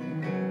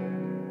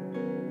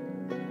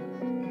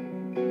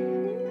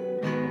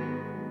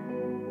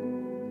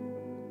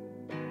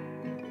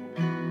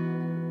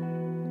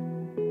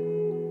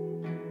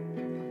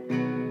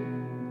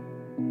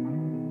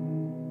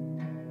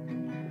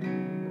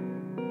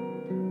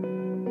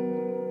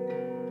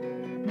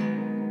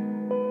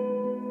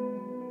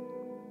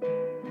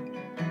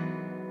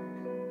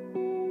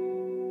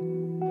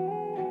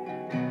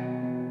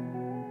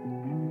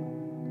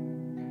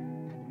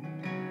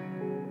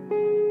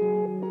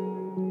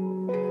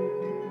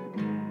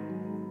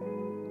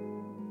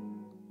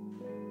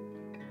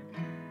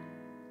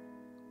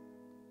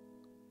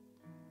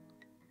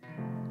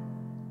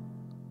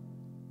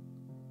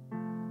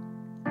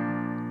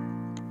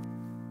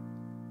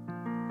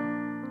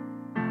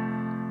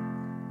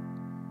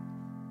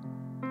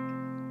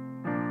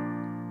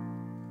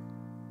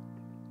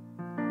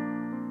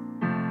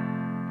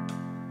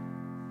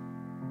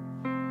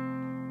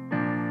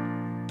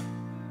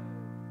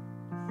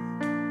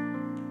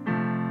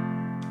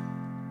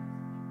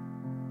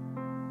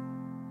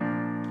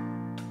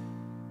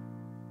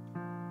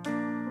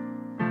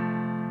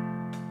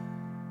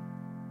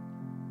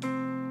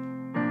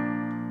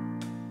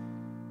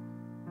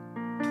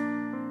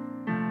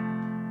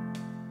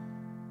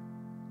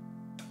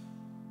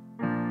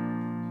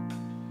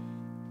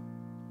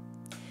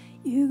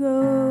 You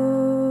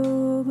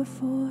go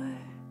before.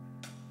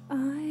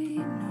 I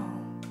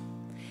know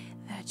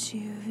that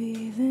you've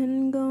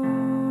even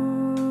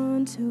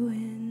gone to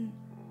win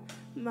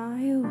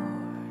my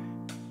war.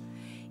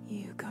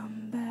 You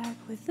come back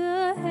with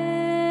the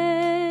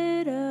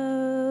head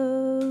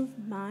of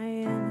my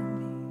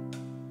enemy.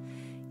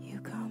 You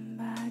come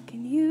back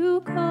and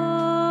you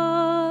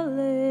call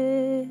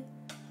it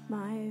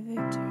my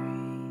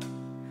victory.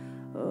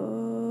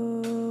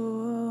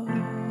 Oh,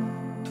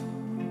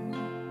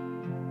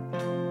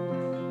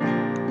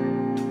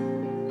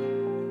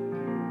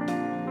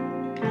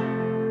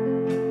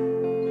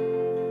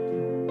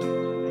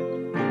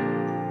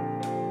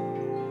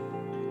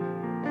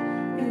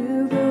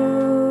 you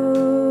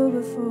go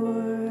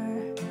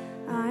before.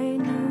 I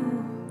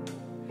know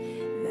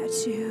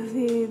that you've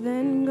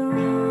even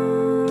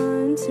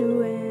gone to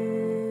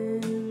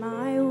win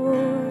my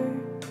war.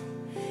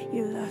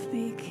 Your love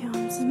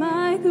becomes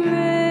my greatest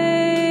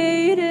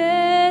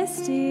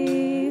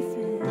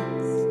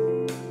defense.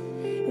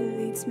 It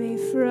leads me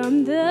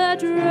from the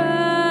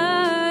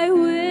dry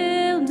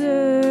wilderness.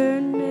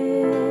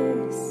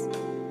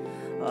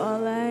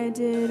 All I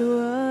did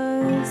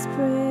was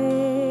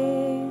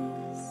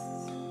praise.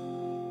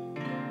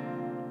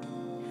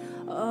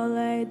 All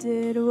I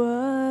did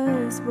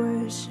was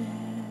worship.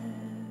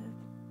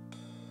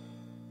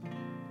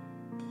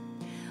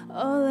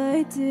 All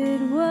I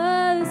did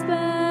was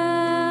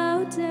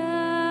bow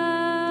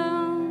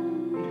down.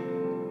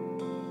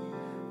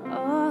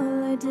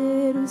 All I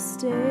did was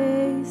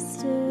stay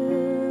still.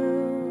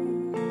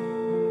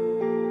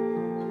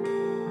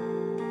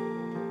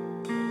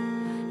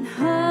 And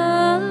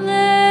hallelujah,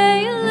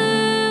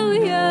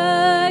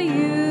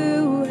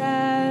 you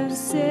have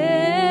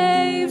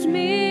saved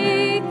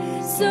me.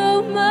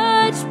 So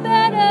much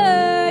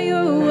better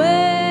your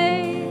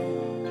way.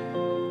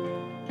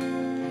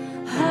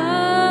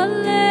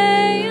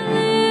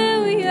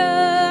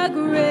 Hallelujah,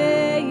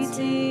 great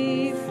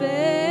defender.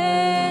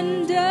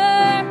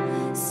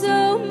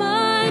 So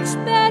much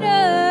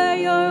better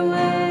your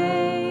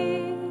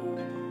way.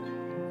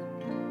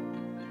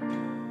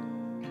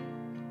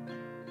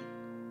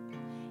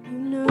 You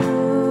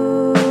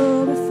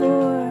know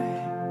before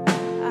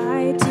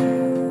I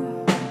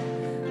do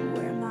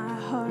where my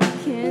heart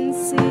can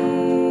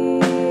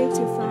seek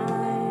to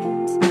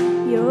find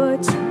your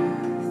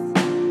truth.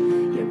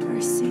 Your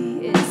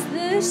mercy is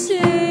the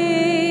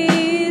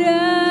shade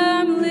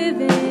I'm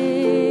living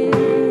in,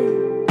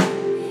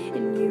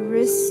 and you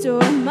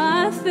restore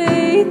my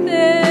faith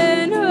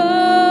and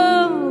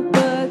hope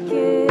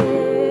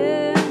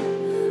again.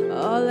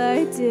 All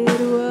I did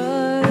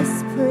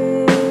was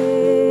praise.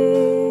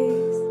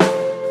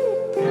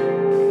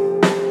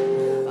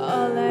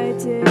 All I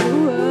did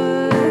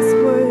was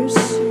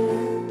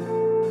worship.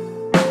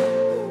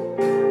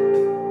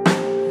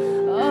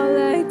 All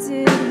I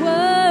did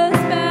was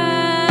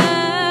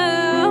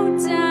bow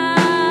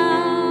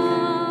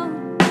down.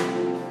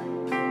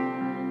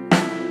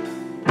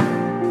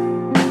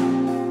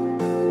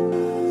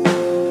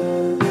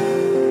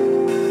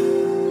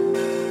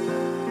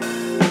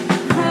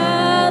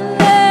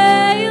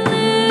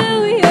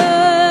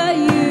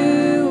 Hallelujah,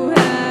 you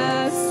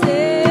have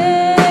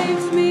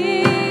saved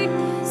me.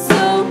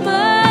 So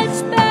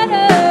much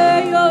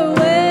better your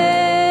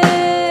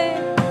way.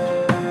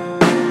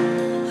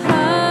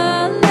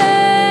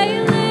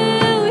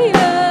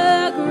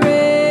 Hallelujah,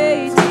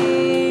 great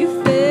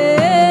defender.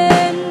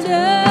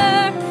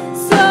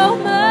 So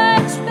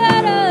much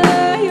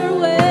better your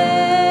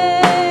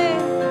way.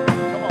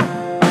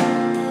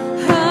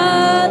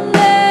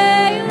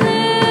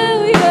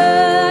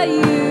 Hallelujah,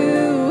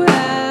 you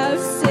have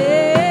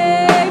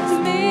saved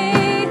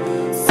me.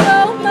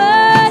 So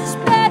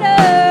much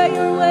better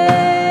your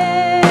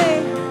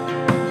way.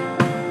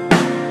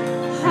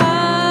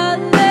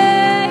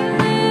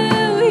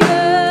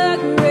 Hallelujah,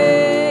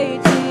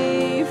 great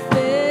defender.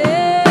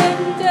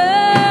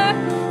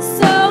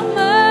 So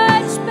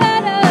much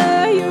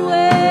better your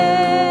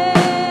way.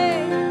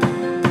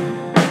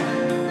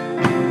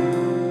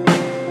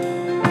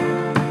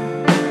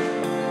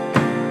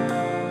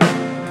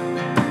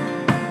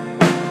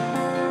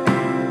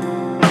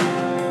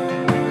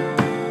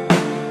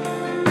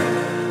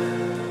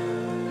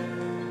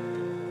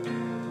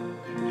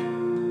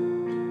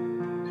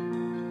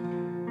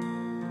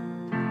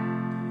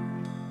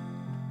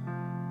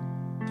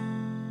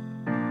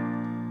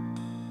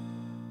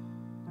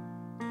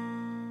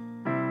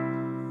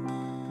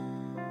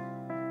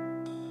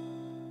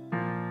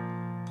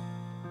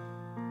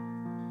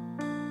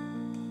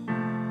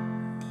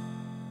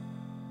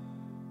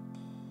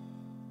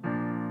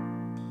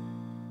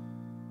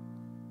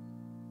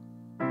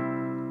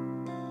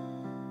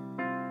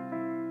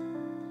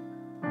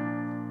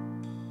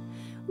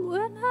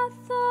 When I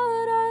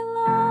thought I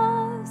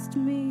lost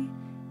me,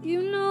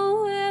 you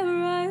know where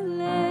I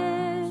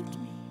left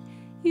me.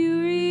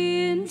 You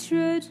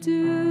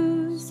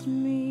reintroduced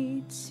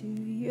me to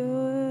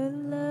your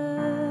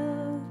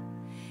love.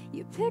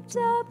 You picked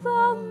up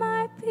all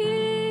my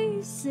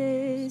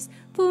pieces,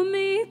 put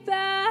me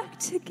back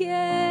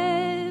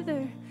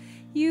together.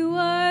 You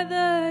are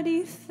the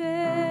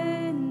defender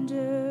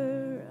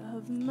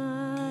of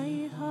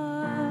my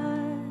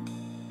heart.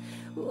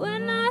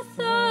 When I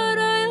thought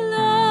I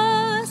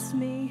lost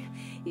me,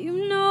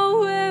 you know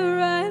where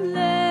I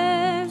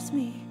left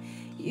me.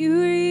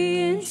 You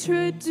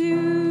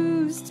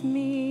reintroduced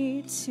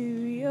me to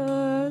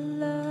your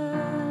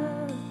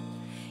love.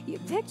 You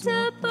picked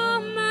up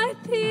all my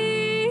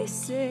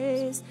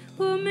pieces,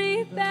 put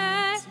me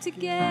back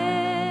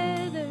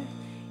together.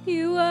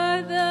 You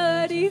are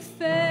the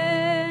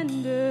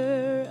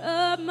defender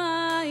of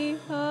my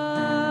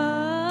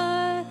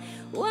heart.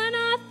 When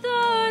I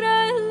thought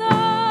I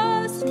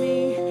lost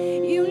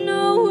me, you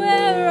know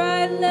where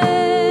I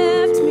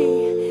left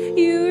me.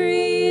 You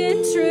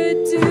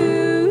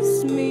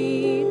reintroduced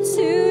me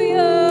to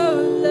your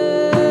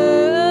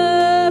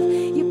love.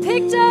 You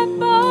picked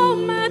up all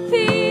my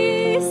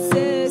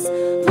pieces,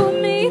 put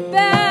me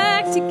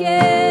back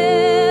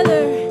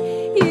together.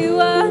 You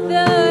are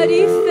the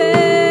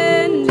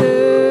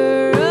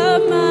defender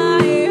of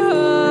my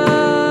heart.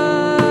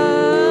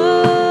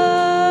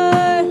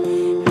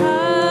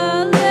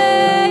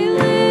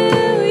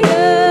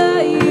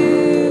 Hallelujah,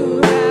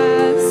 you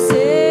have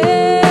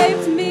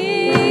saved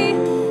me.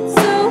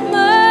 So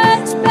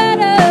much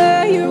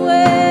better your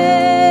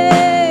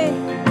way.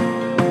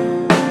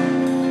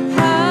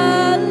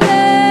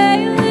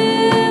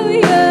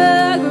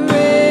 Hallelujah,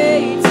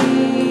 great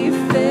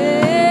defender.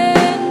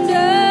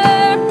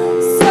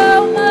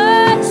 So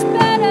much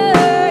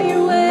better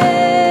your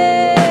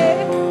way.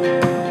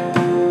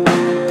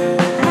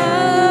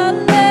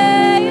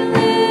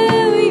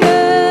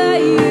 Hallelujah,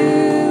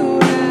 you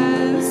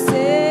have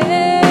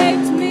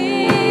saved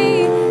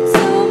me.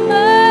 So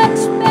much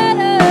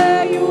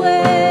better your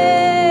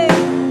way.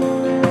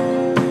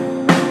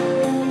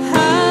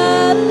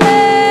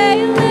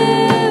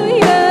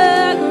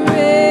 Hallelujah,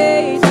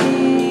 great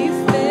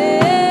defender.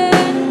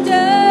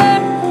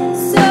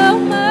 So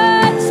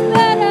much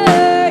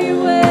better your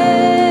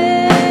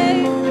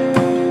way.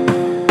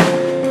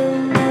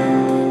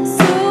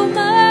 So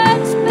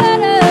much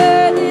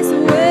better this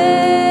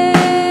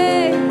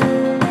way.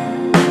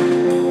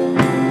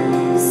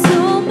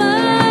 So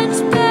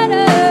much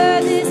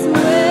better this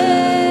way.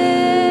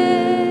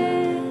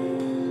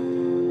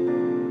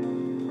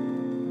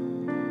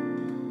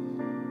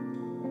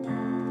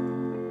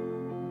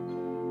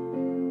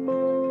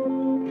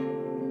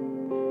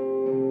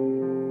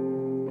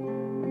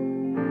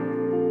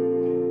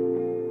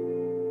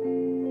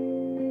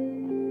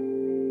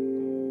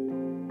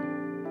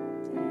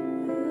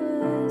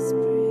 Was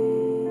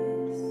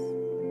praise.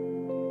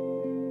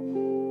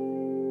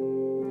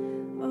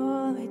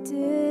 All I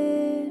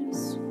did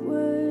was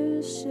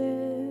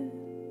worship.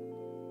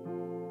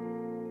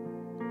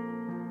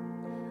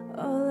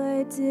 All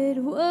I did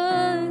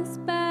was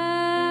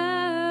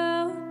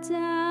bow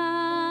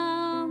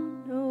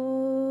down.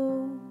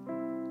 Oh,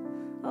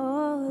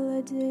 all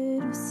I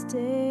did was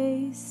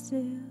stay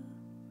still,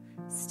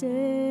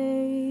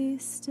 stay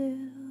still.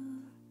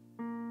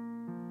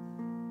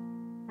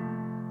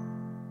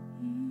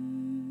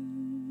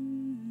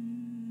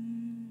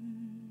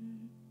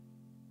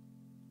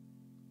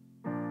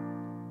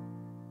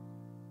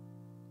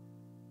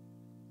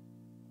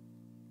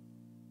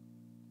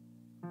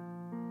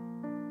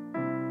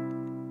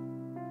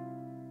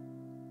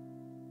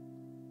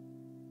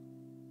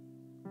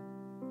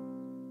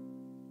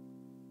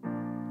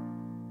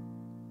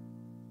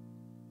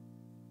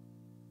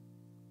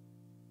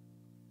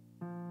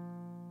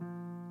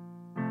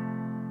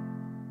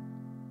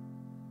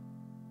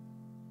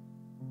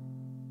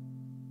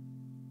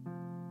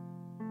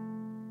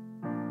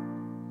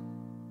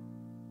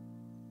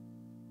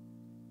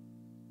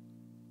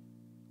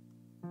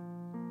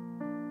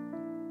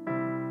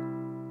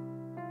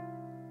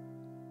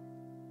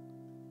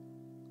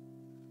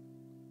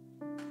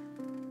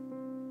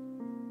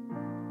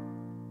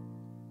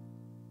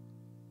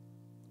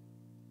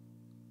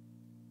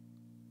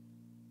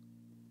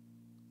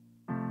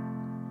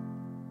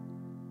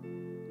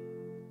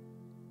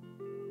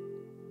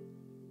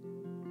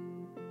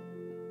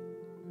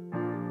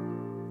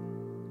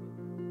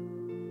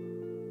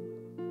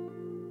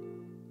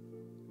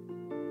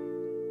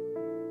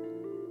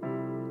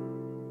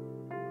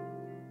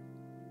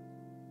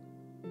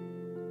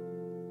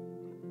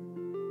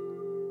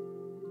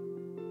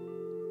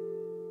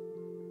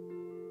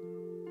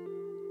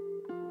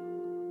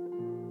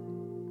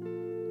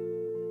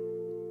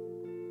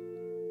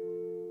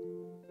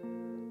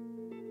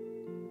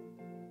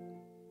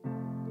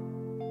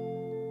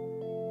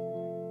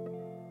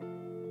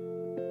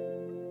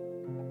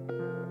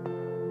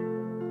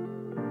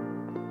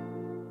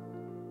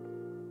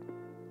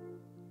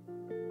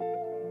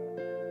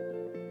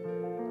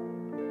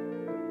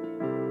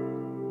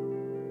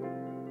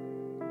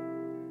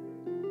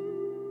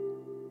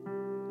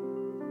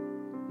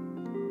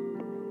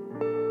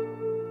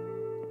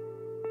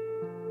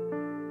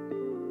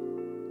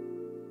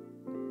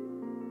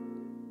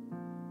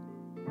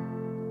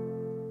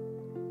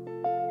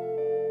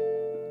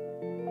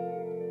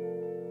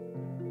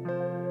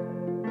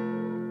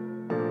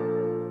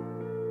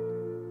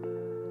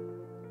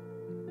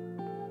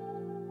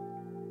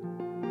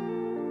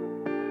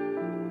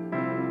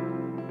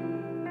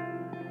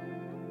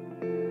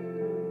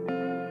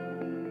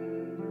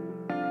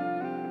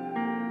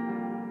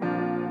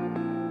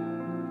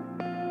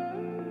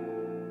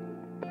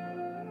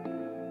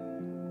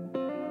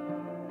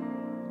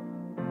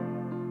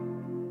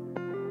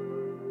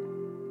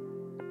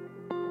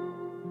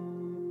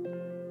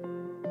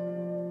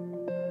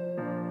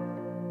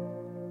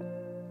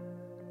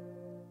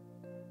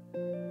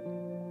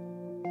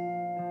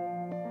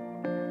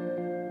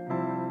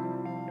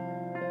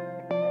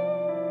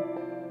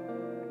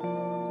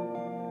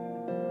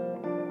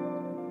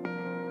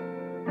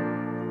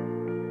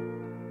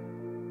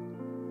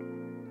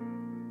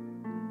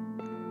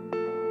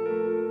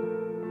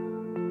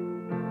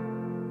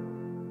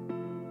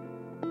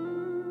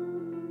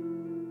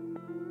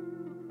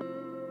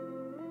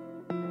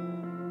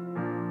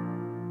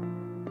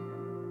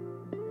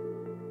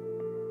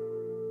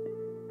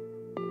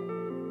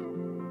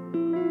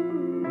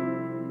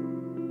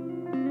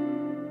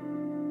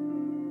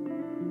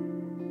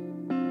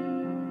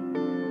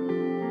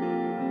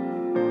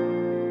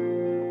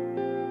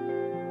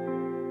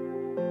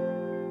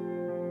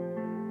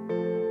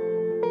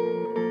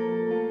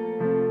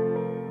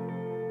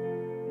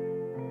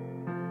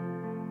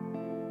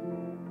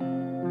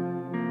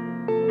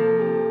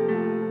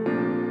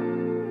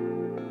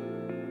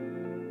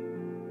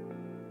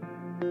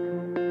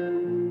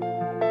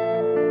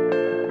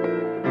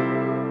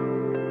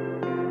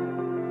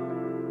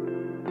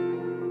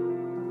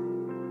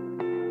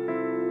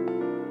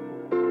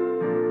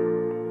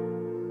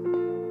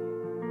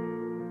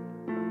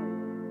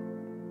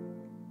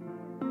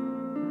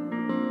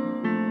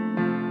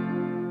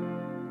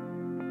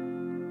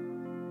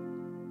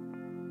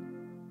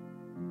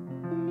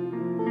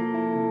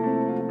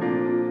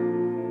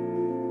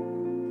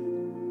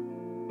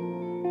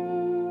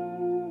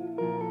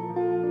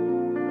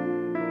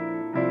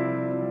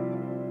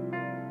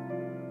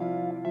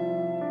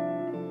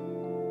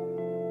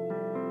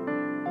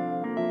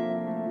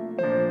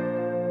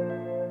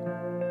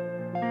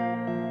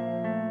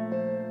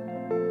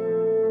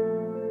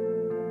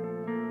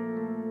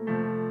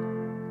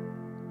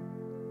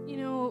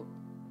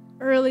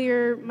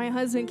 earlier, my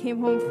husband came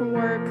home from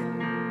work,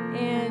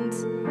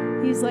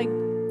 and he's like,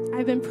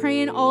 I've been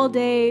praying all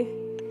day,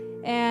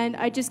 and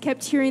I just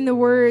kept hearing the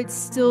words,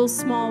 still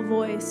small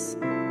voice.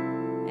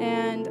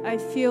 And I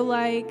feel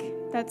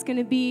like that's going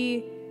to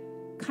be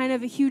kind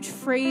of a huge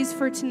phrase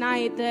for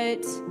tonight,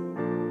 that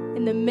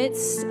in the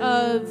midst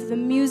of the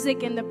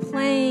music and the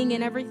playing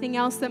and everything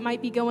else that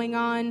might be going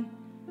on,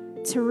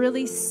 to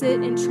really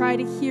sit and try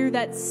to hear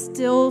that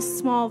still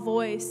small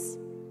voice.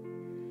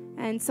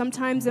 And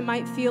sometimes it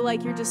might feel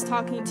like you're just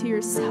talking to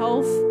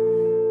yourself,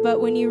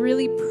 but when you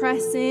really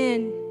press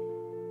in,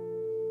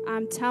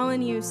 I'm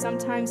telling you,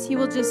 sometimes he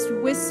will just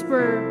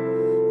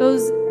whisper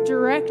those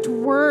direct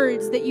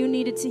words that you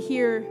needed to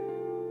hear.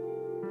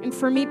 And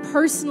for me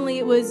personally,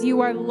 it was,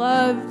 you are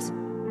loved,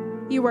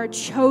 you are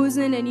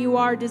chosen, and you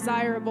are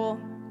desirable.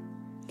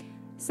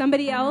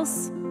 Somebody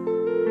else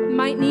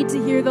might need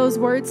to hear those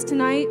words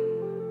tonight.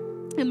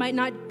 It might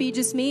not be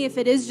just me. If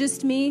it is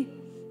just me,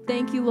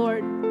 thank you,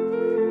 Lord.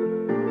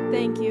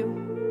 Thank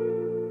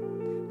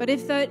you. But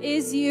if that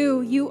is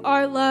you, you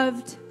are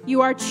loved,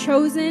 you are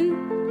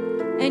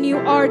chosen, and you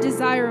are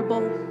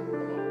desirable.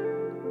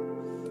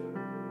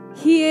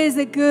 He is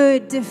a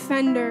good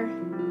defender.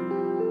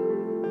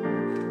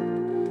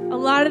 A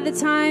lot of the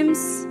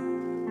times,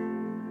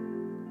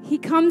 he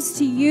comes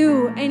to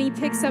you and he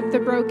picks up the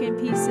broken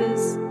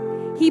pieces.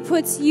 He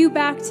puts you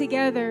back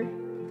together.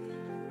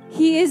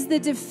 He is the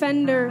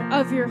defender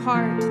of your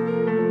heart.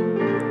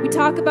 We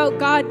talk about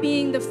God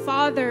being the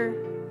Father,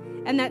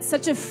 and that's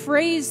such a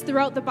phrase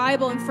throughout the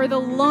Bible. And for the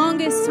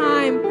longest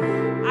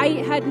time, I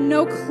had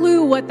no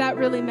clue what that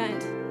really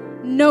meant.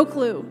 No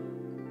clue.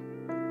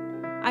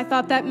 I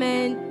thought that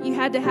meant you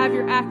had to have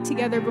your act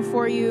together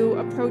before you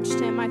approached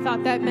him. I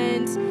thought that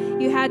meant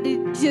you had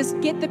to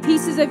just get the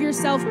pieces of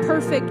yourself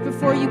perfect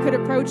before you could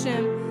approach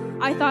him.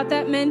 I thought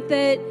that meant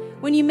that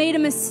when you made a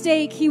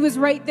mistake, he was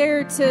right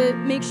there to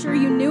make sure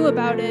you knew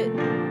about it.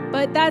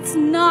 But that's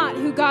not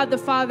who God the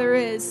Father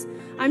is.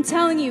 I'm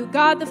telling you,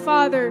 God the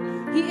Father,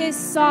 he is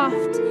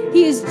soft,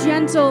 he is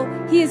gentle,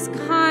 he is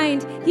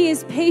kind, he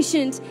is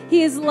patient,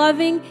 he is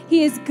loving,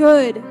 he is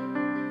good,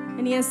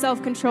 and he has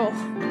self-control.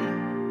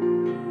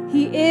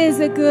 He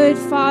is a good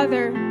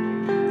Father.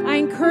 I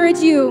encourage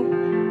you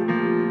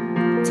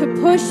to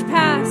push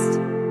past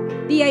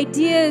the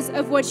ideas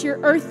of what your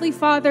earthly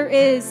father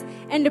is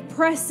and to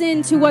press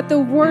into what the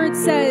Word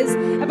says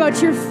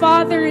about your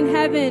Father in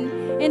heaven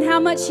and how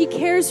much he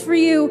cares for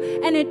you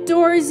and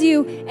adores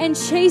you and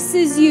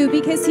chases you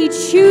because he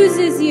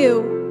chooses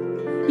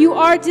you. You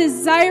are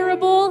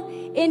desirable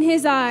in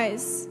his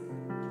eyes.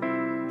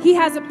 He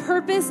has a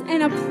purpose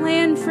and a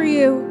plan for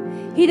you.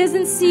 He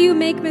doesn't see you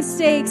make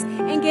mistakes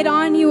and get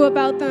on you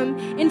about them.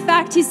 In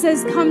fact, he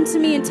says, come to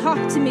me and talk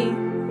to me.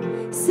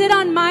 Sit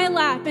on my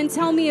lap and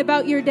tell me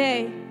about your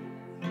day.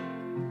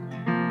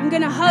 I'm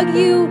going to hug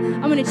you.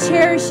 I'm going to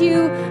cherish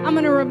you. I'm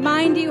going to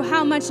remind you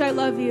how much I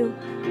love you.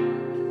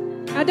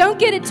 Now, don't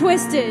get it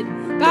twisted.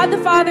 God the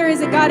Father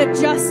is a God of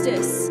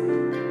justice.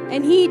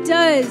 And he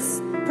does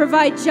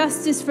provide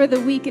justice for the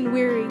weak and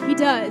weary. He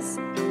does.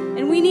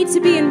 And we need to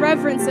be in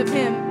reverence of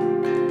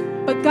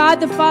him. But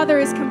God the Father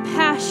is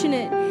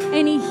compassionate.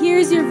 And he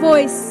hears your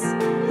voice.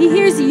 He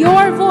hears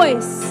your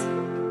voice.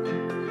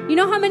 You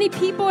know how many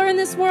people are in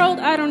this world?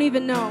 I don't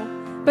even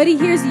know. But he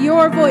hears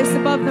your voice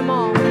above them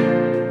all.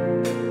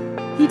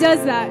 He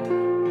does that.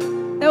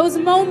 Those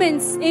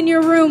moments in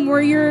your room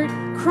where you're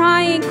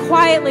crying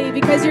quietly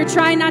because you're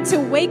trying not to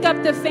wake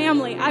up the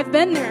family. I've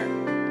been there.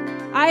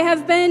 I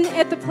have been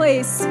at the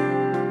place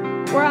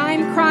where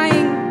I'm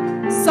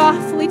crying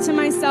softly to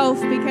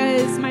myself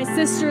because my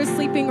sister is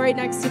sleeping right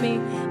next to me.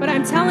 But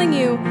I'm telling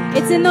you,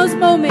 it's in those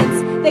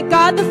moments that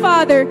God the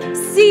Father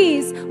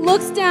sees,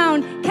 looks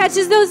down,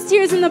 catches those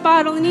tears in the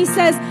bottle, and he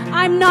says,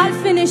 I'm not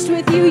finished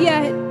with you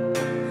yet.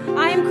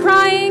 I am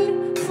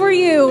crying for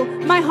you.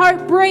 My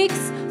heart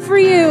breaks for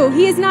you.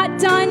 He is not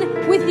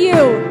done with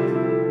you.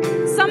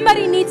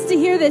 Somebody needs to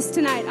hear this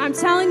tonight. I'm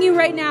telling you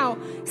right now,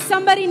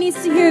 somebody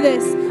needs to hear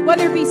this.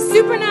 Whether it be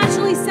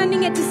supernaturally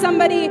sending it to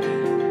somebody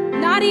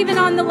not even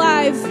on the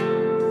live,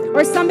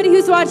 or somebody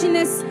who's watching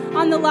this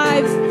on the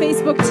live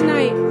Facebook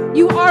tonight.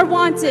 You are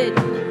wanted.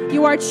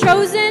 You are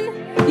chosen.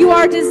 You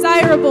are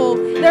desirable.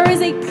 There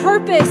is a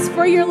purpose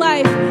for your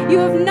life. You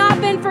have not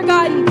been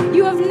forgotten.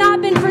 You have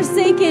not been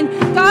forsaken.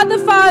 God the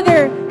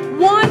Father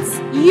wants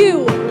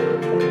you.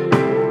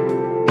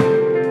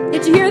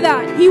 Did you hear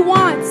that? He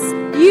wants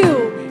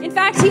you. In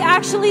fact, he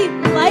actually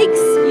likes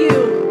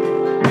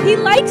you. He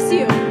likes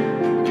you.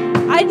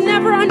 I'd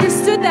never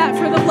understood that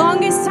for the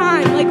longest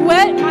time. Like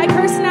what? My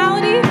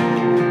personality?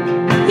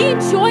 He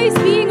enjoys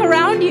being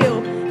around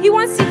you. He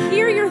wants to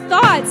hear your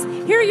thoughts,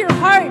 hear your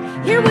heart,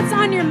 hear what's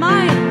on your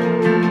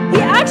mind.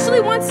 He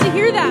actually wants to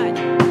hear that.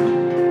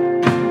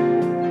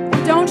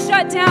 Don't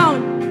shut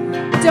down.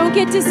 Don't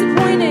get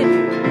disappointed.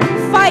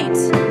 Fight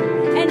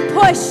and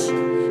push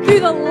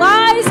through the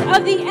lies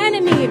of the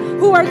enemy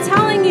who are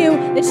telling you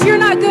that you're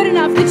not good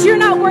enough, that you're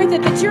not worth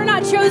it, that you're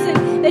not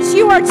chosen, that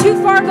you are too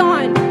far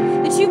gone,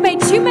 that you've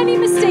made too many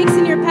mistakes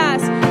in your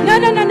past. No,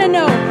 no, no, no,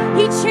 no.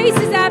 He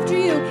chases after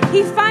you.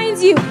 He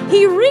finds you.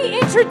 He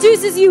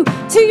reintroduces you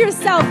to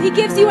yourself. He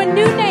gives you a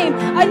new name,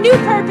 a new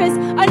purpose,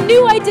 a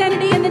new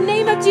identity in the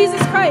name of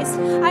Jesus Christ.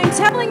 I'm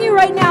telling you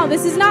right now,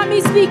 this is not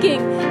me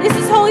speaking. This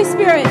is Holy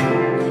Spirit.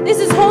 This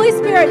is Holy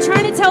Spirit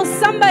trying to tell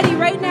somebody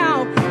right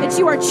now that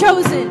you are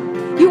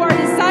chosen. You are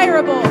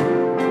desirable.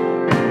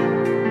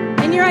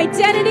 And your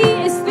identity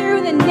is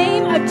through the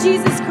name of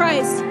Jesus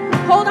Christ.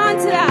 Hold on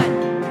to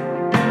that.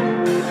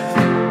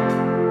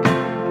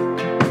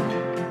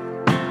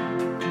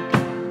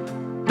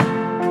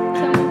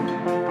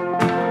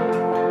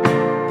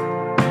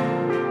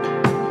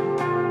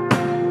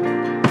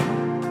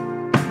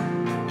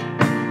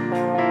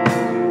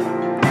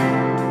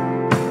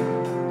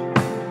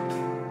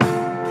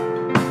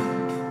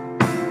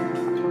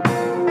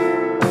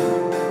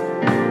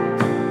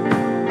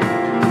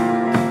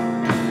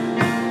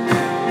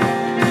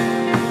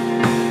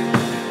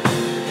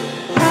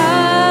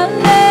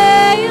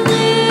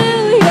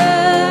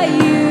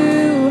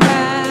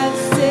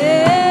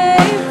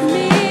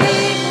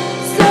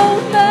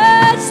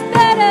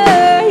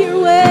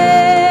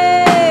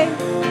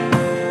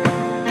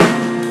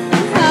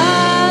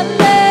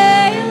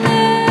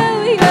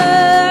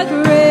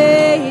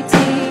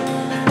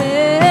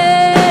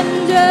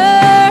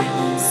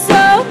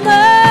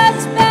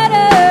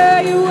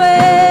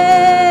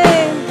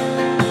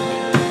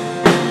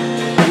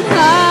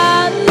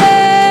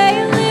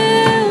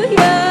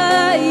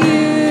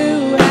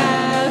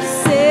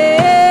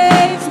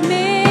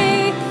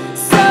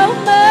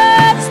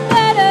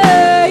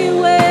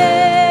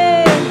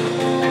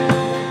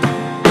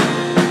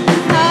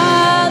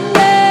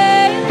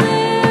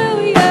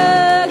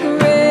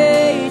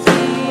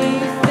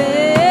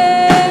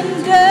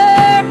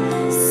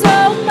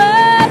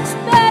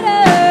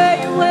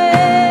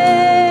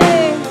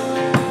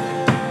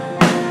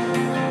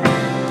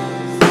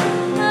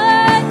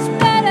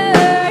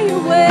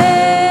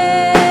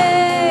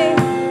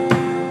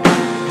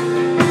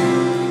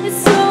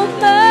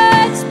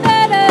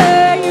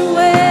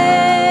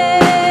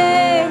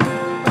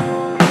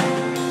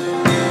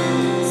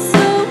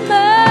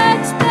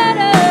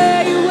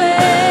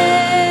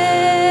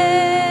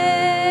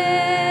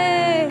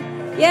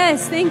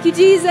 Thank you,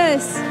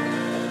 Jesus.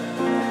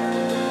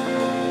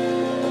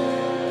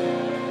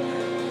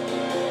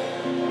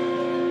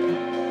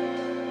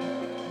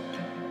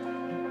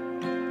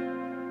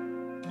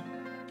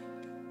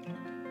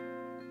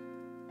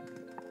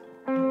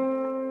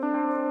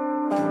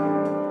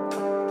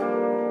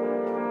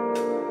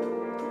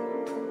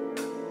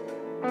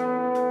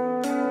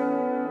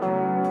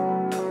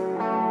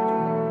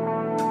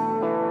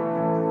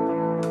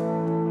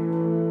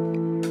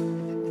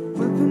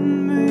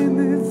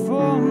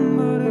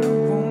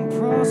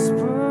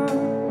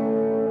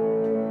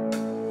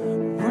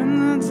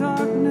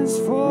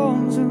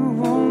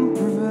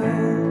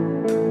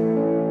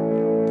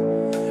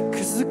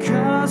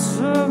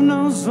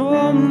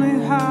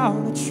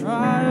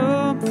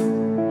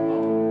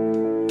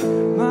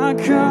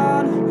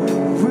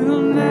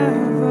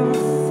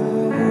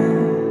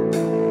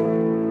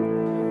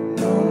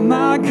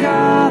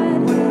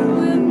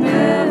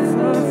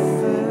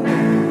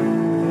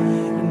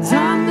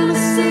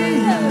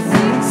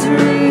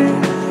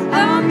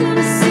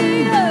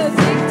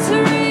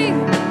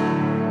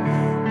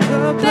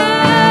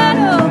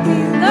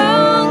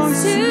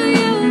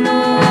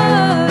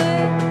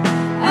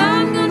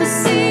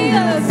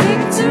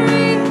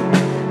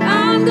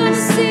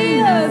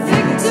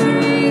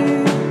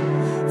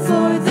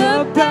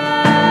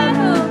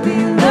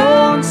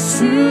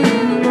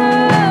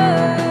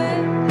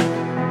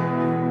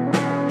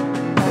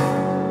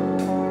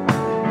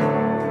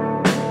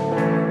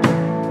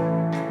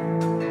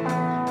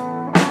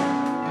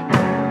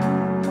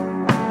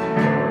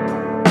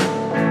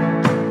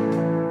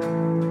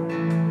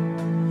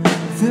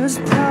 There's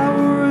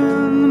power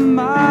in the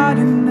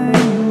mighty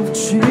name of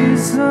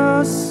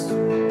Jesus.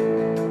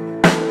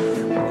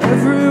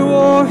 Every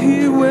war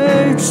he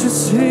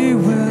wages, he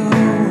will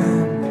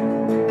win.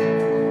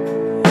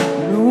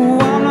 No,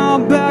 I'm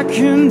not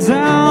backing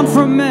down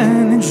from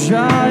any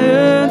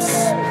giants,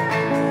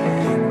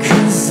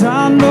 'cause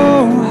I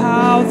know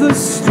how the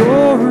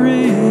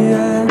story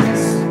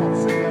ends.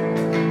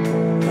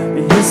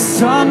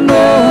 Yes, I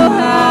know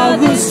how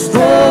the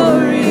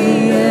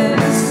story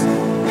ends.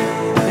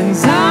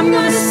 I'm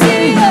gonna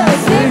see a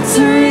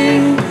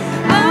victory.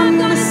 I'm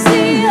gonna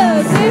see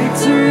a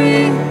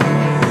victory.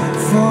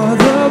 For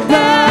the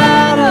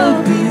battle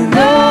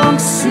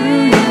belongs to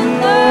you,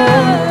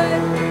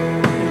 Lord.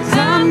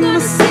 I'm gonna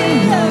see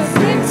a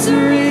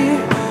victory.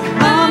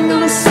 I'm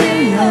gonna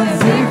see a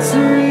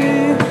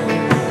victory.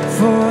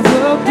 For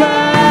the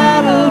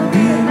battle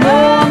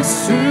belongs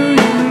to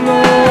you,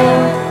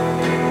 Lord.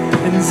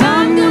 And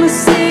I'm gonna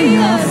see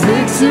a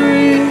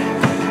victory.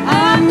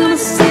 I'm gonna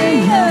see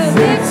a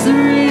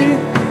victory.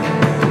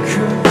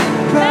 'Cause the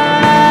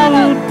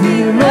battle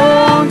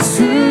belongs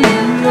to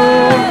you,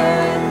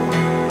 Lord.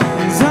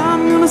 And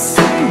I'm gonna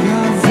see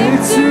a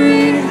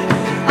victory.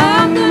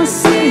 I'm gonna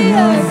see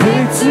a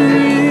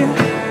victory.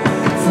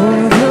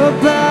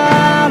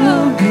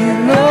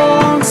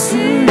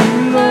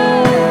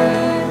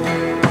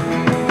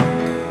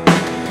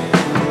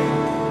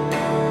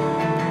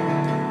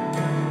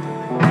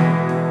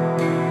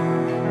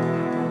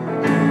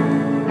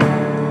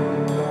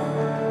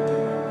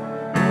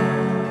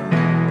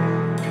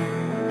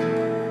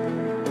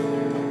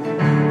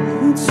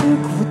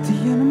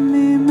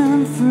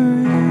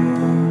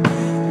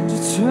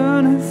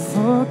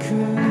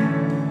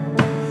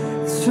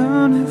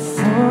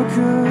 for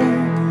good.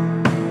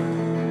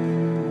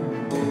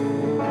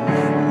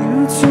 You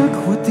took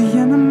what the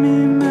enemy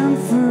meant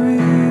for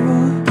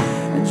evil,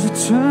 and you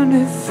turned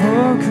it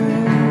for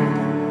good.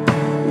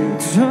 You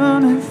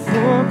turned it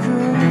for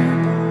good.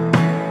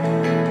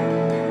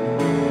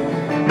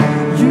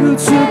 You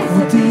took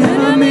what the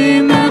enemy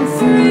meant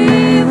for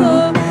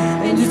evil,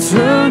 and you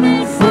turned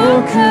it for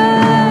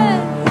good.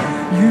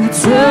 You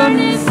turned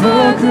it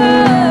for good.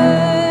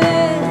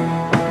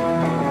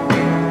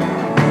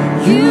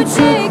 You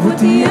take what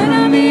the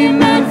enemy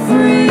meant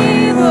for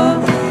evil,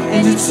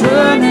 and you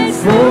turn it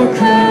for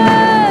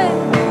good.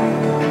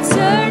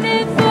 Turn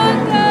it for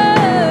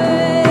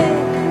good.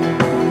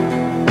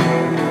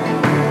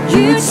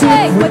 You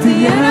take what the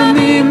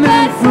enemy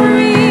meant for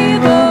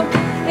evil,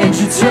 and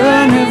you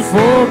turn it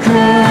for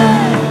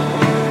good.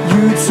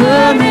 You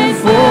turn it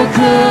for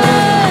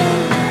good.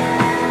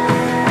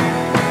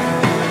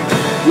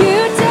 You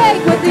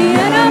take what the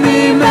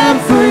enemy meant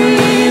for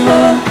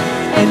evil,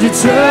 and you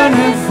turn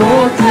it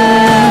for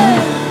good.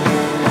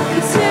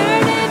 You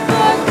turn it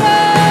for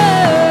good.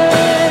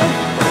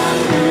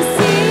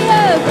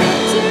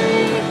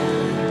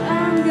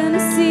 I'm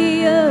gonna see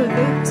a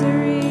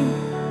victory.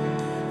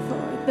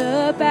 For the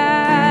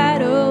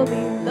battle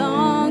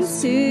belongs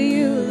to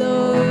you,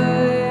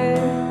 Lord.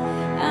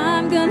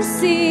 I'm gonna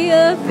see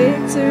a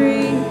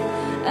victory.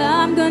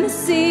 I'm gonna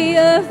see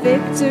a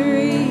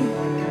victory.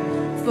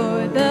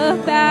 For the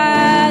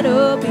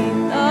battle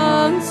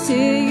belongs to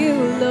you,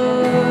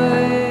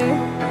 Lord.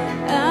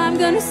 I'm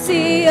gonna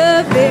see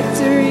a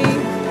victory.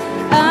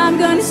 I'm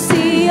gonna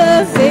see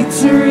a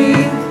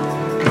victory.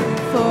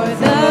 For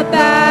the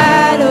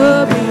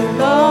battle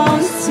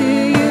belongs to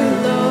you,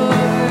 Lord.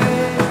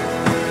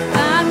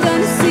 I'm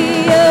gonna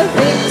see a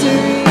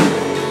victory.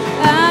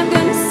 I'm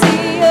gonna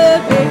see a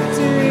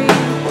victory.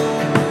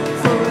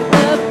 For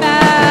the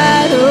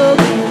battle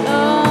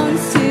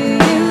belongs to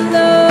you,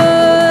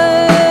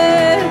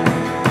 Lord.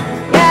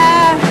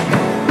 Yeah,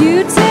 you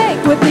take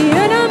what the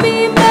enemy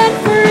meant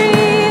for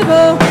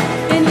evil,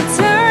 and you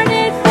turn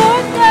it for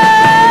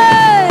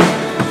good.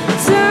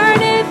 Turn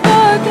it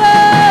for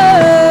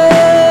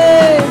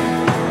good.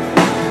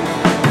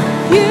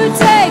 You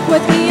take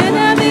what the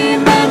enemy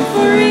meant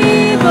for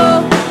evil,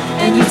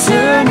 and you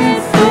turn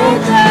it for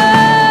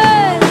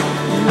good.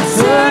 You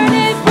turn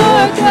it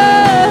for good.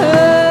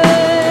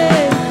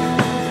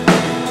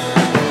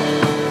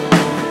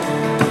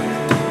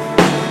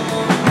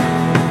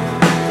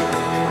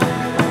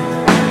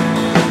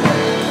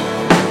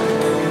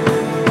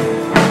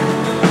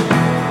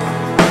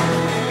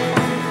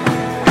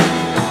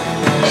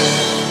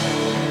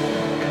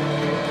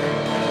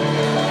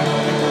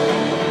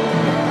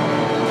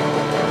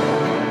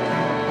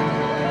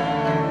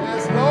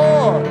 Yes,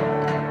 Lord.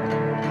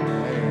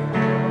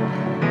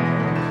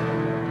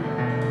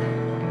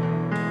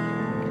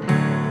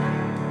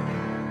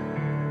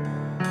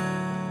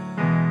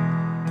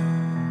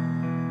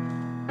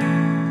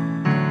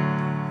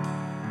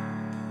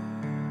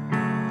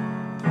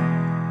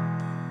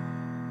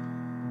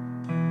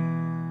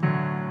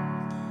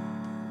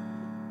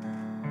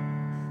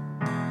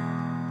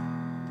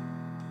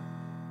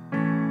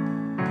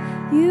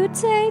 You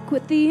take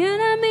what the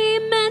enemy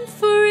meant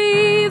for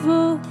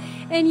evil,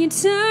 and you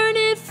turn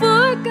it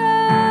for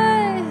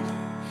good.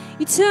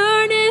 You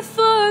turn it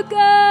for good.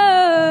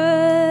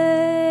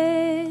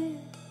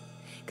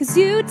 'Cause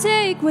you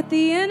take what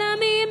the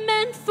enemy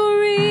meant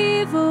for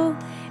evil,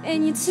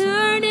 and you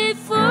turn it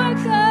for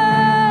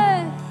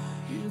good.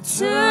 You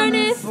turn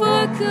it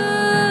for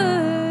good.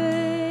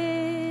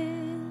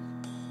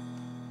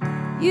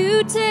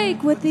 You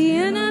take what the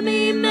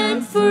enemy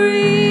meant for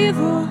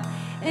evil,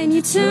 and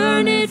you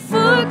turn it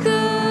for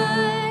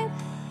good.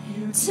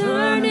 You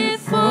turn it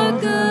for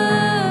good.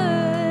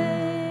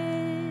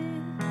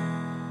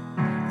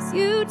 'Cause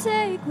you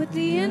take what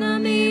the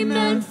enemy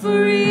meant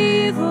for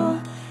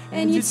evil,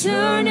 and you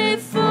turn it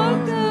for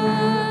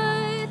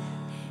good.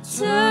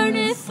 Turn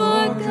it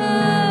for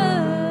good,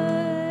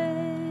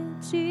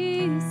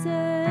 Jesus.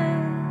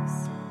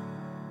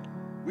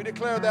 We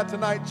declare that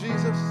tonight,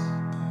 Jesus,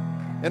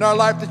 in our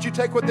life, that you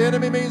take what the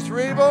enemy means for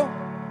evil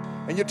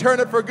and you turn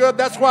it for good.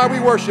 That's why we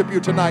worship you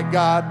tonight,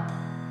 God.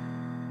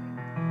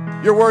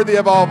 You're worthy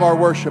of all of our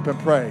worship and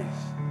praise.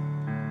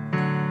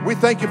 We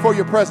thank you for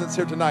your presence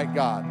here tonight,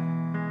 God.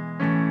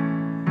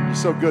 You're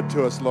so good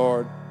to us,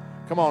 Lord.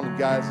 Come on,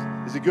 guys.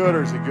 Is he good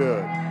or is he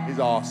good? He's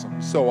awesome.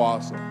 He's so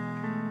awesome.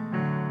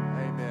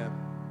 Amen.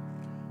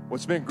 Well,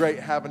 it's been great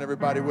having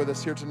everybody with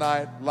us here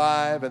tonight,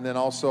 live, and then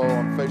also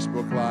on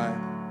Facebook Live.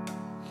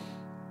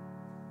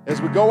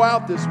 As we go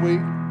out this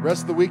week,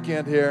 rest of the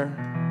weekend here,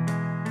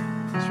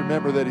 just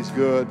remember that he's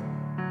good.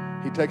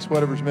 He takes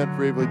whatever's meant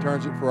for evil. He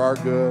turns it for our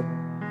good.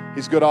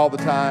 He's good all the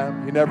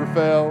time. He never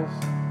fails.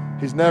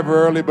 He's never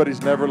early, but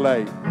he's never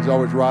late. He's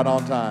always right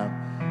on time.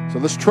 So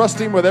let's trust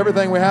him with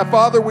everything we have.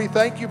 Father, we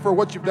thank you for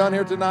what you've done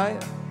here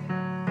tonight.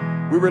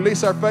 We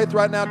release our faith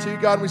right now to you,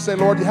 God, and we say,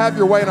 Lord, you have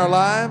your way in our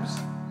lives.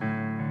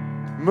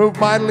 Move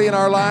mightily in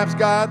our lives,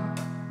 God.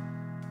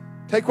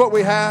 Take what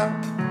we have,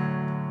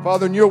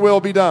 Father, and your will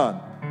be done.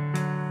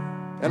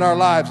 in our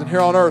lives and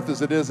here on earth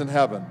as it is in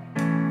heaven.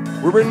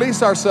 We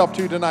release ourselves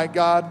to you tonight,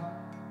 God.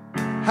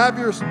 Have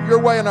your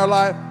way in our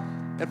life.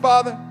 And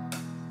Father,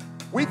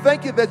 we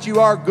thank you that you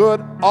are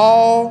good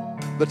all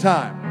the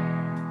time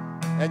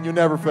and you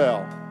never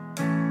fail.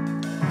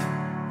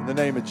 In the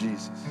name of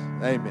Jesus,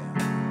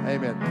 amen.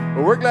 Amen.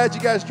 Well, we're glad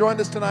you guys joined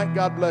us tonight.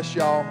 God bless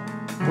y'all.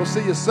 We'll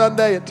see you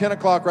Sunday at 10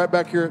 o'clock right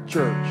back here at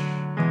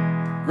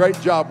church. Great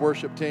job,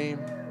 worship team.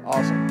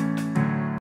 Awesome.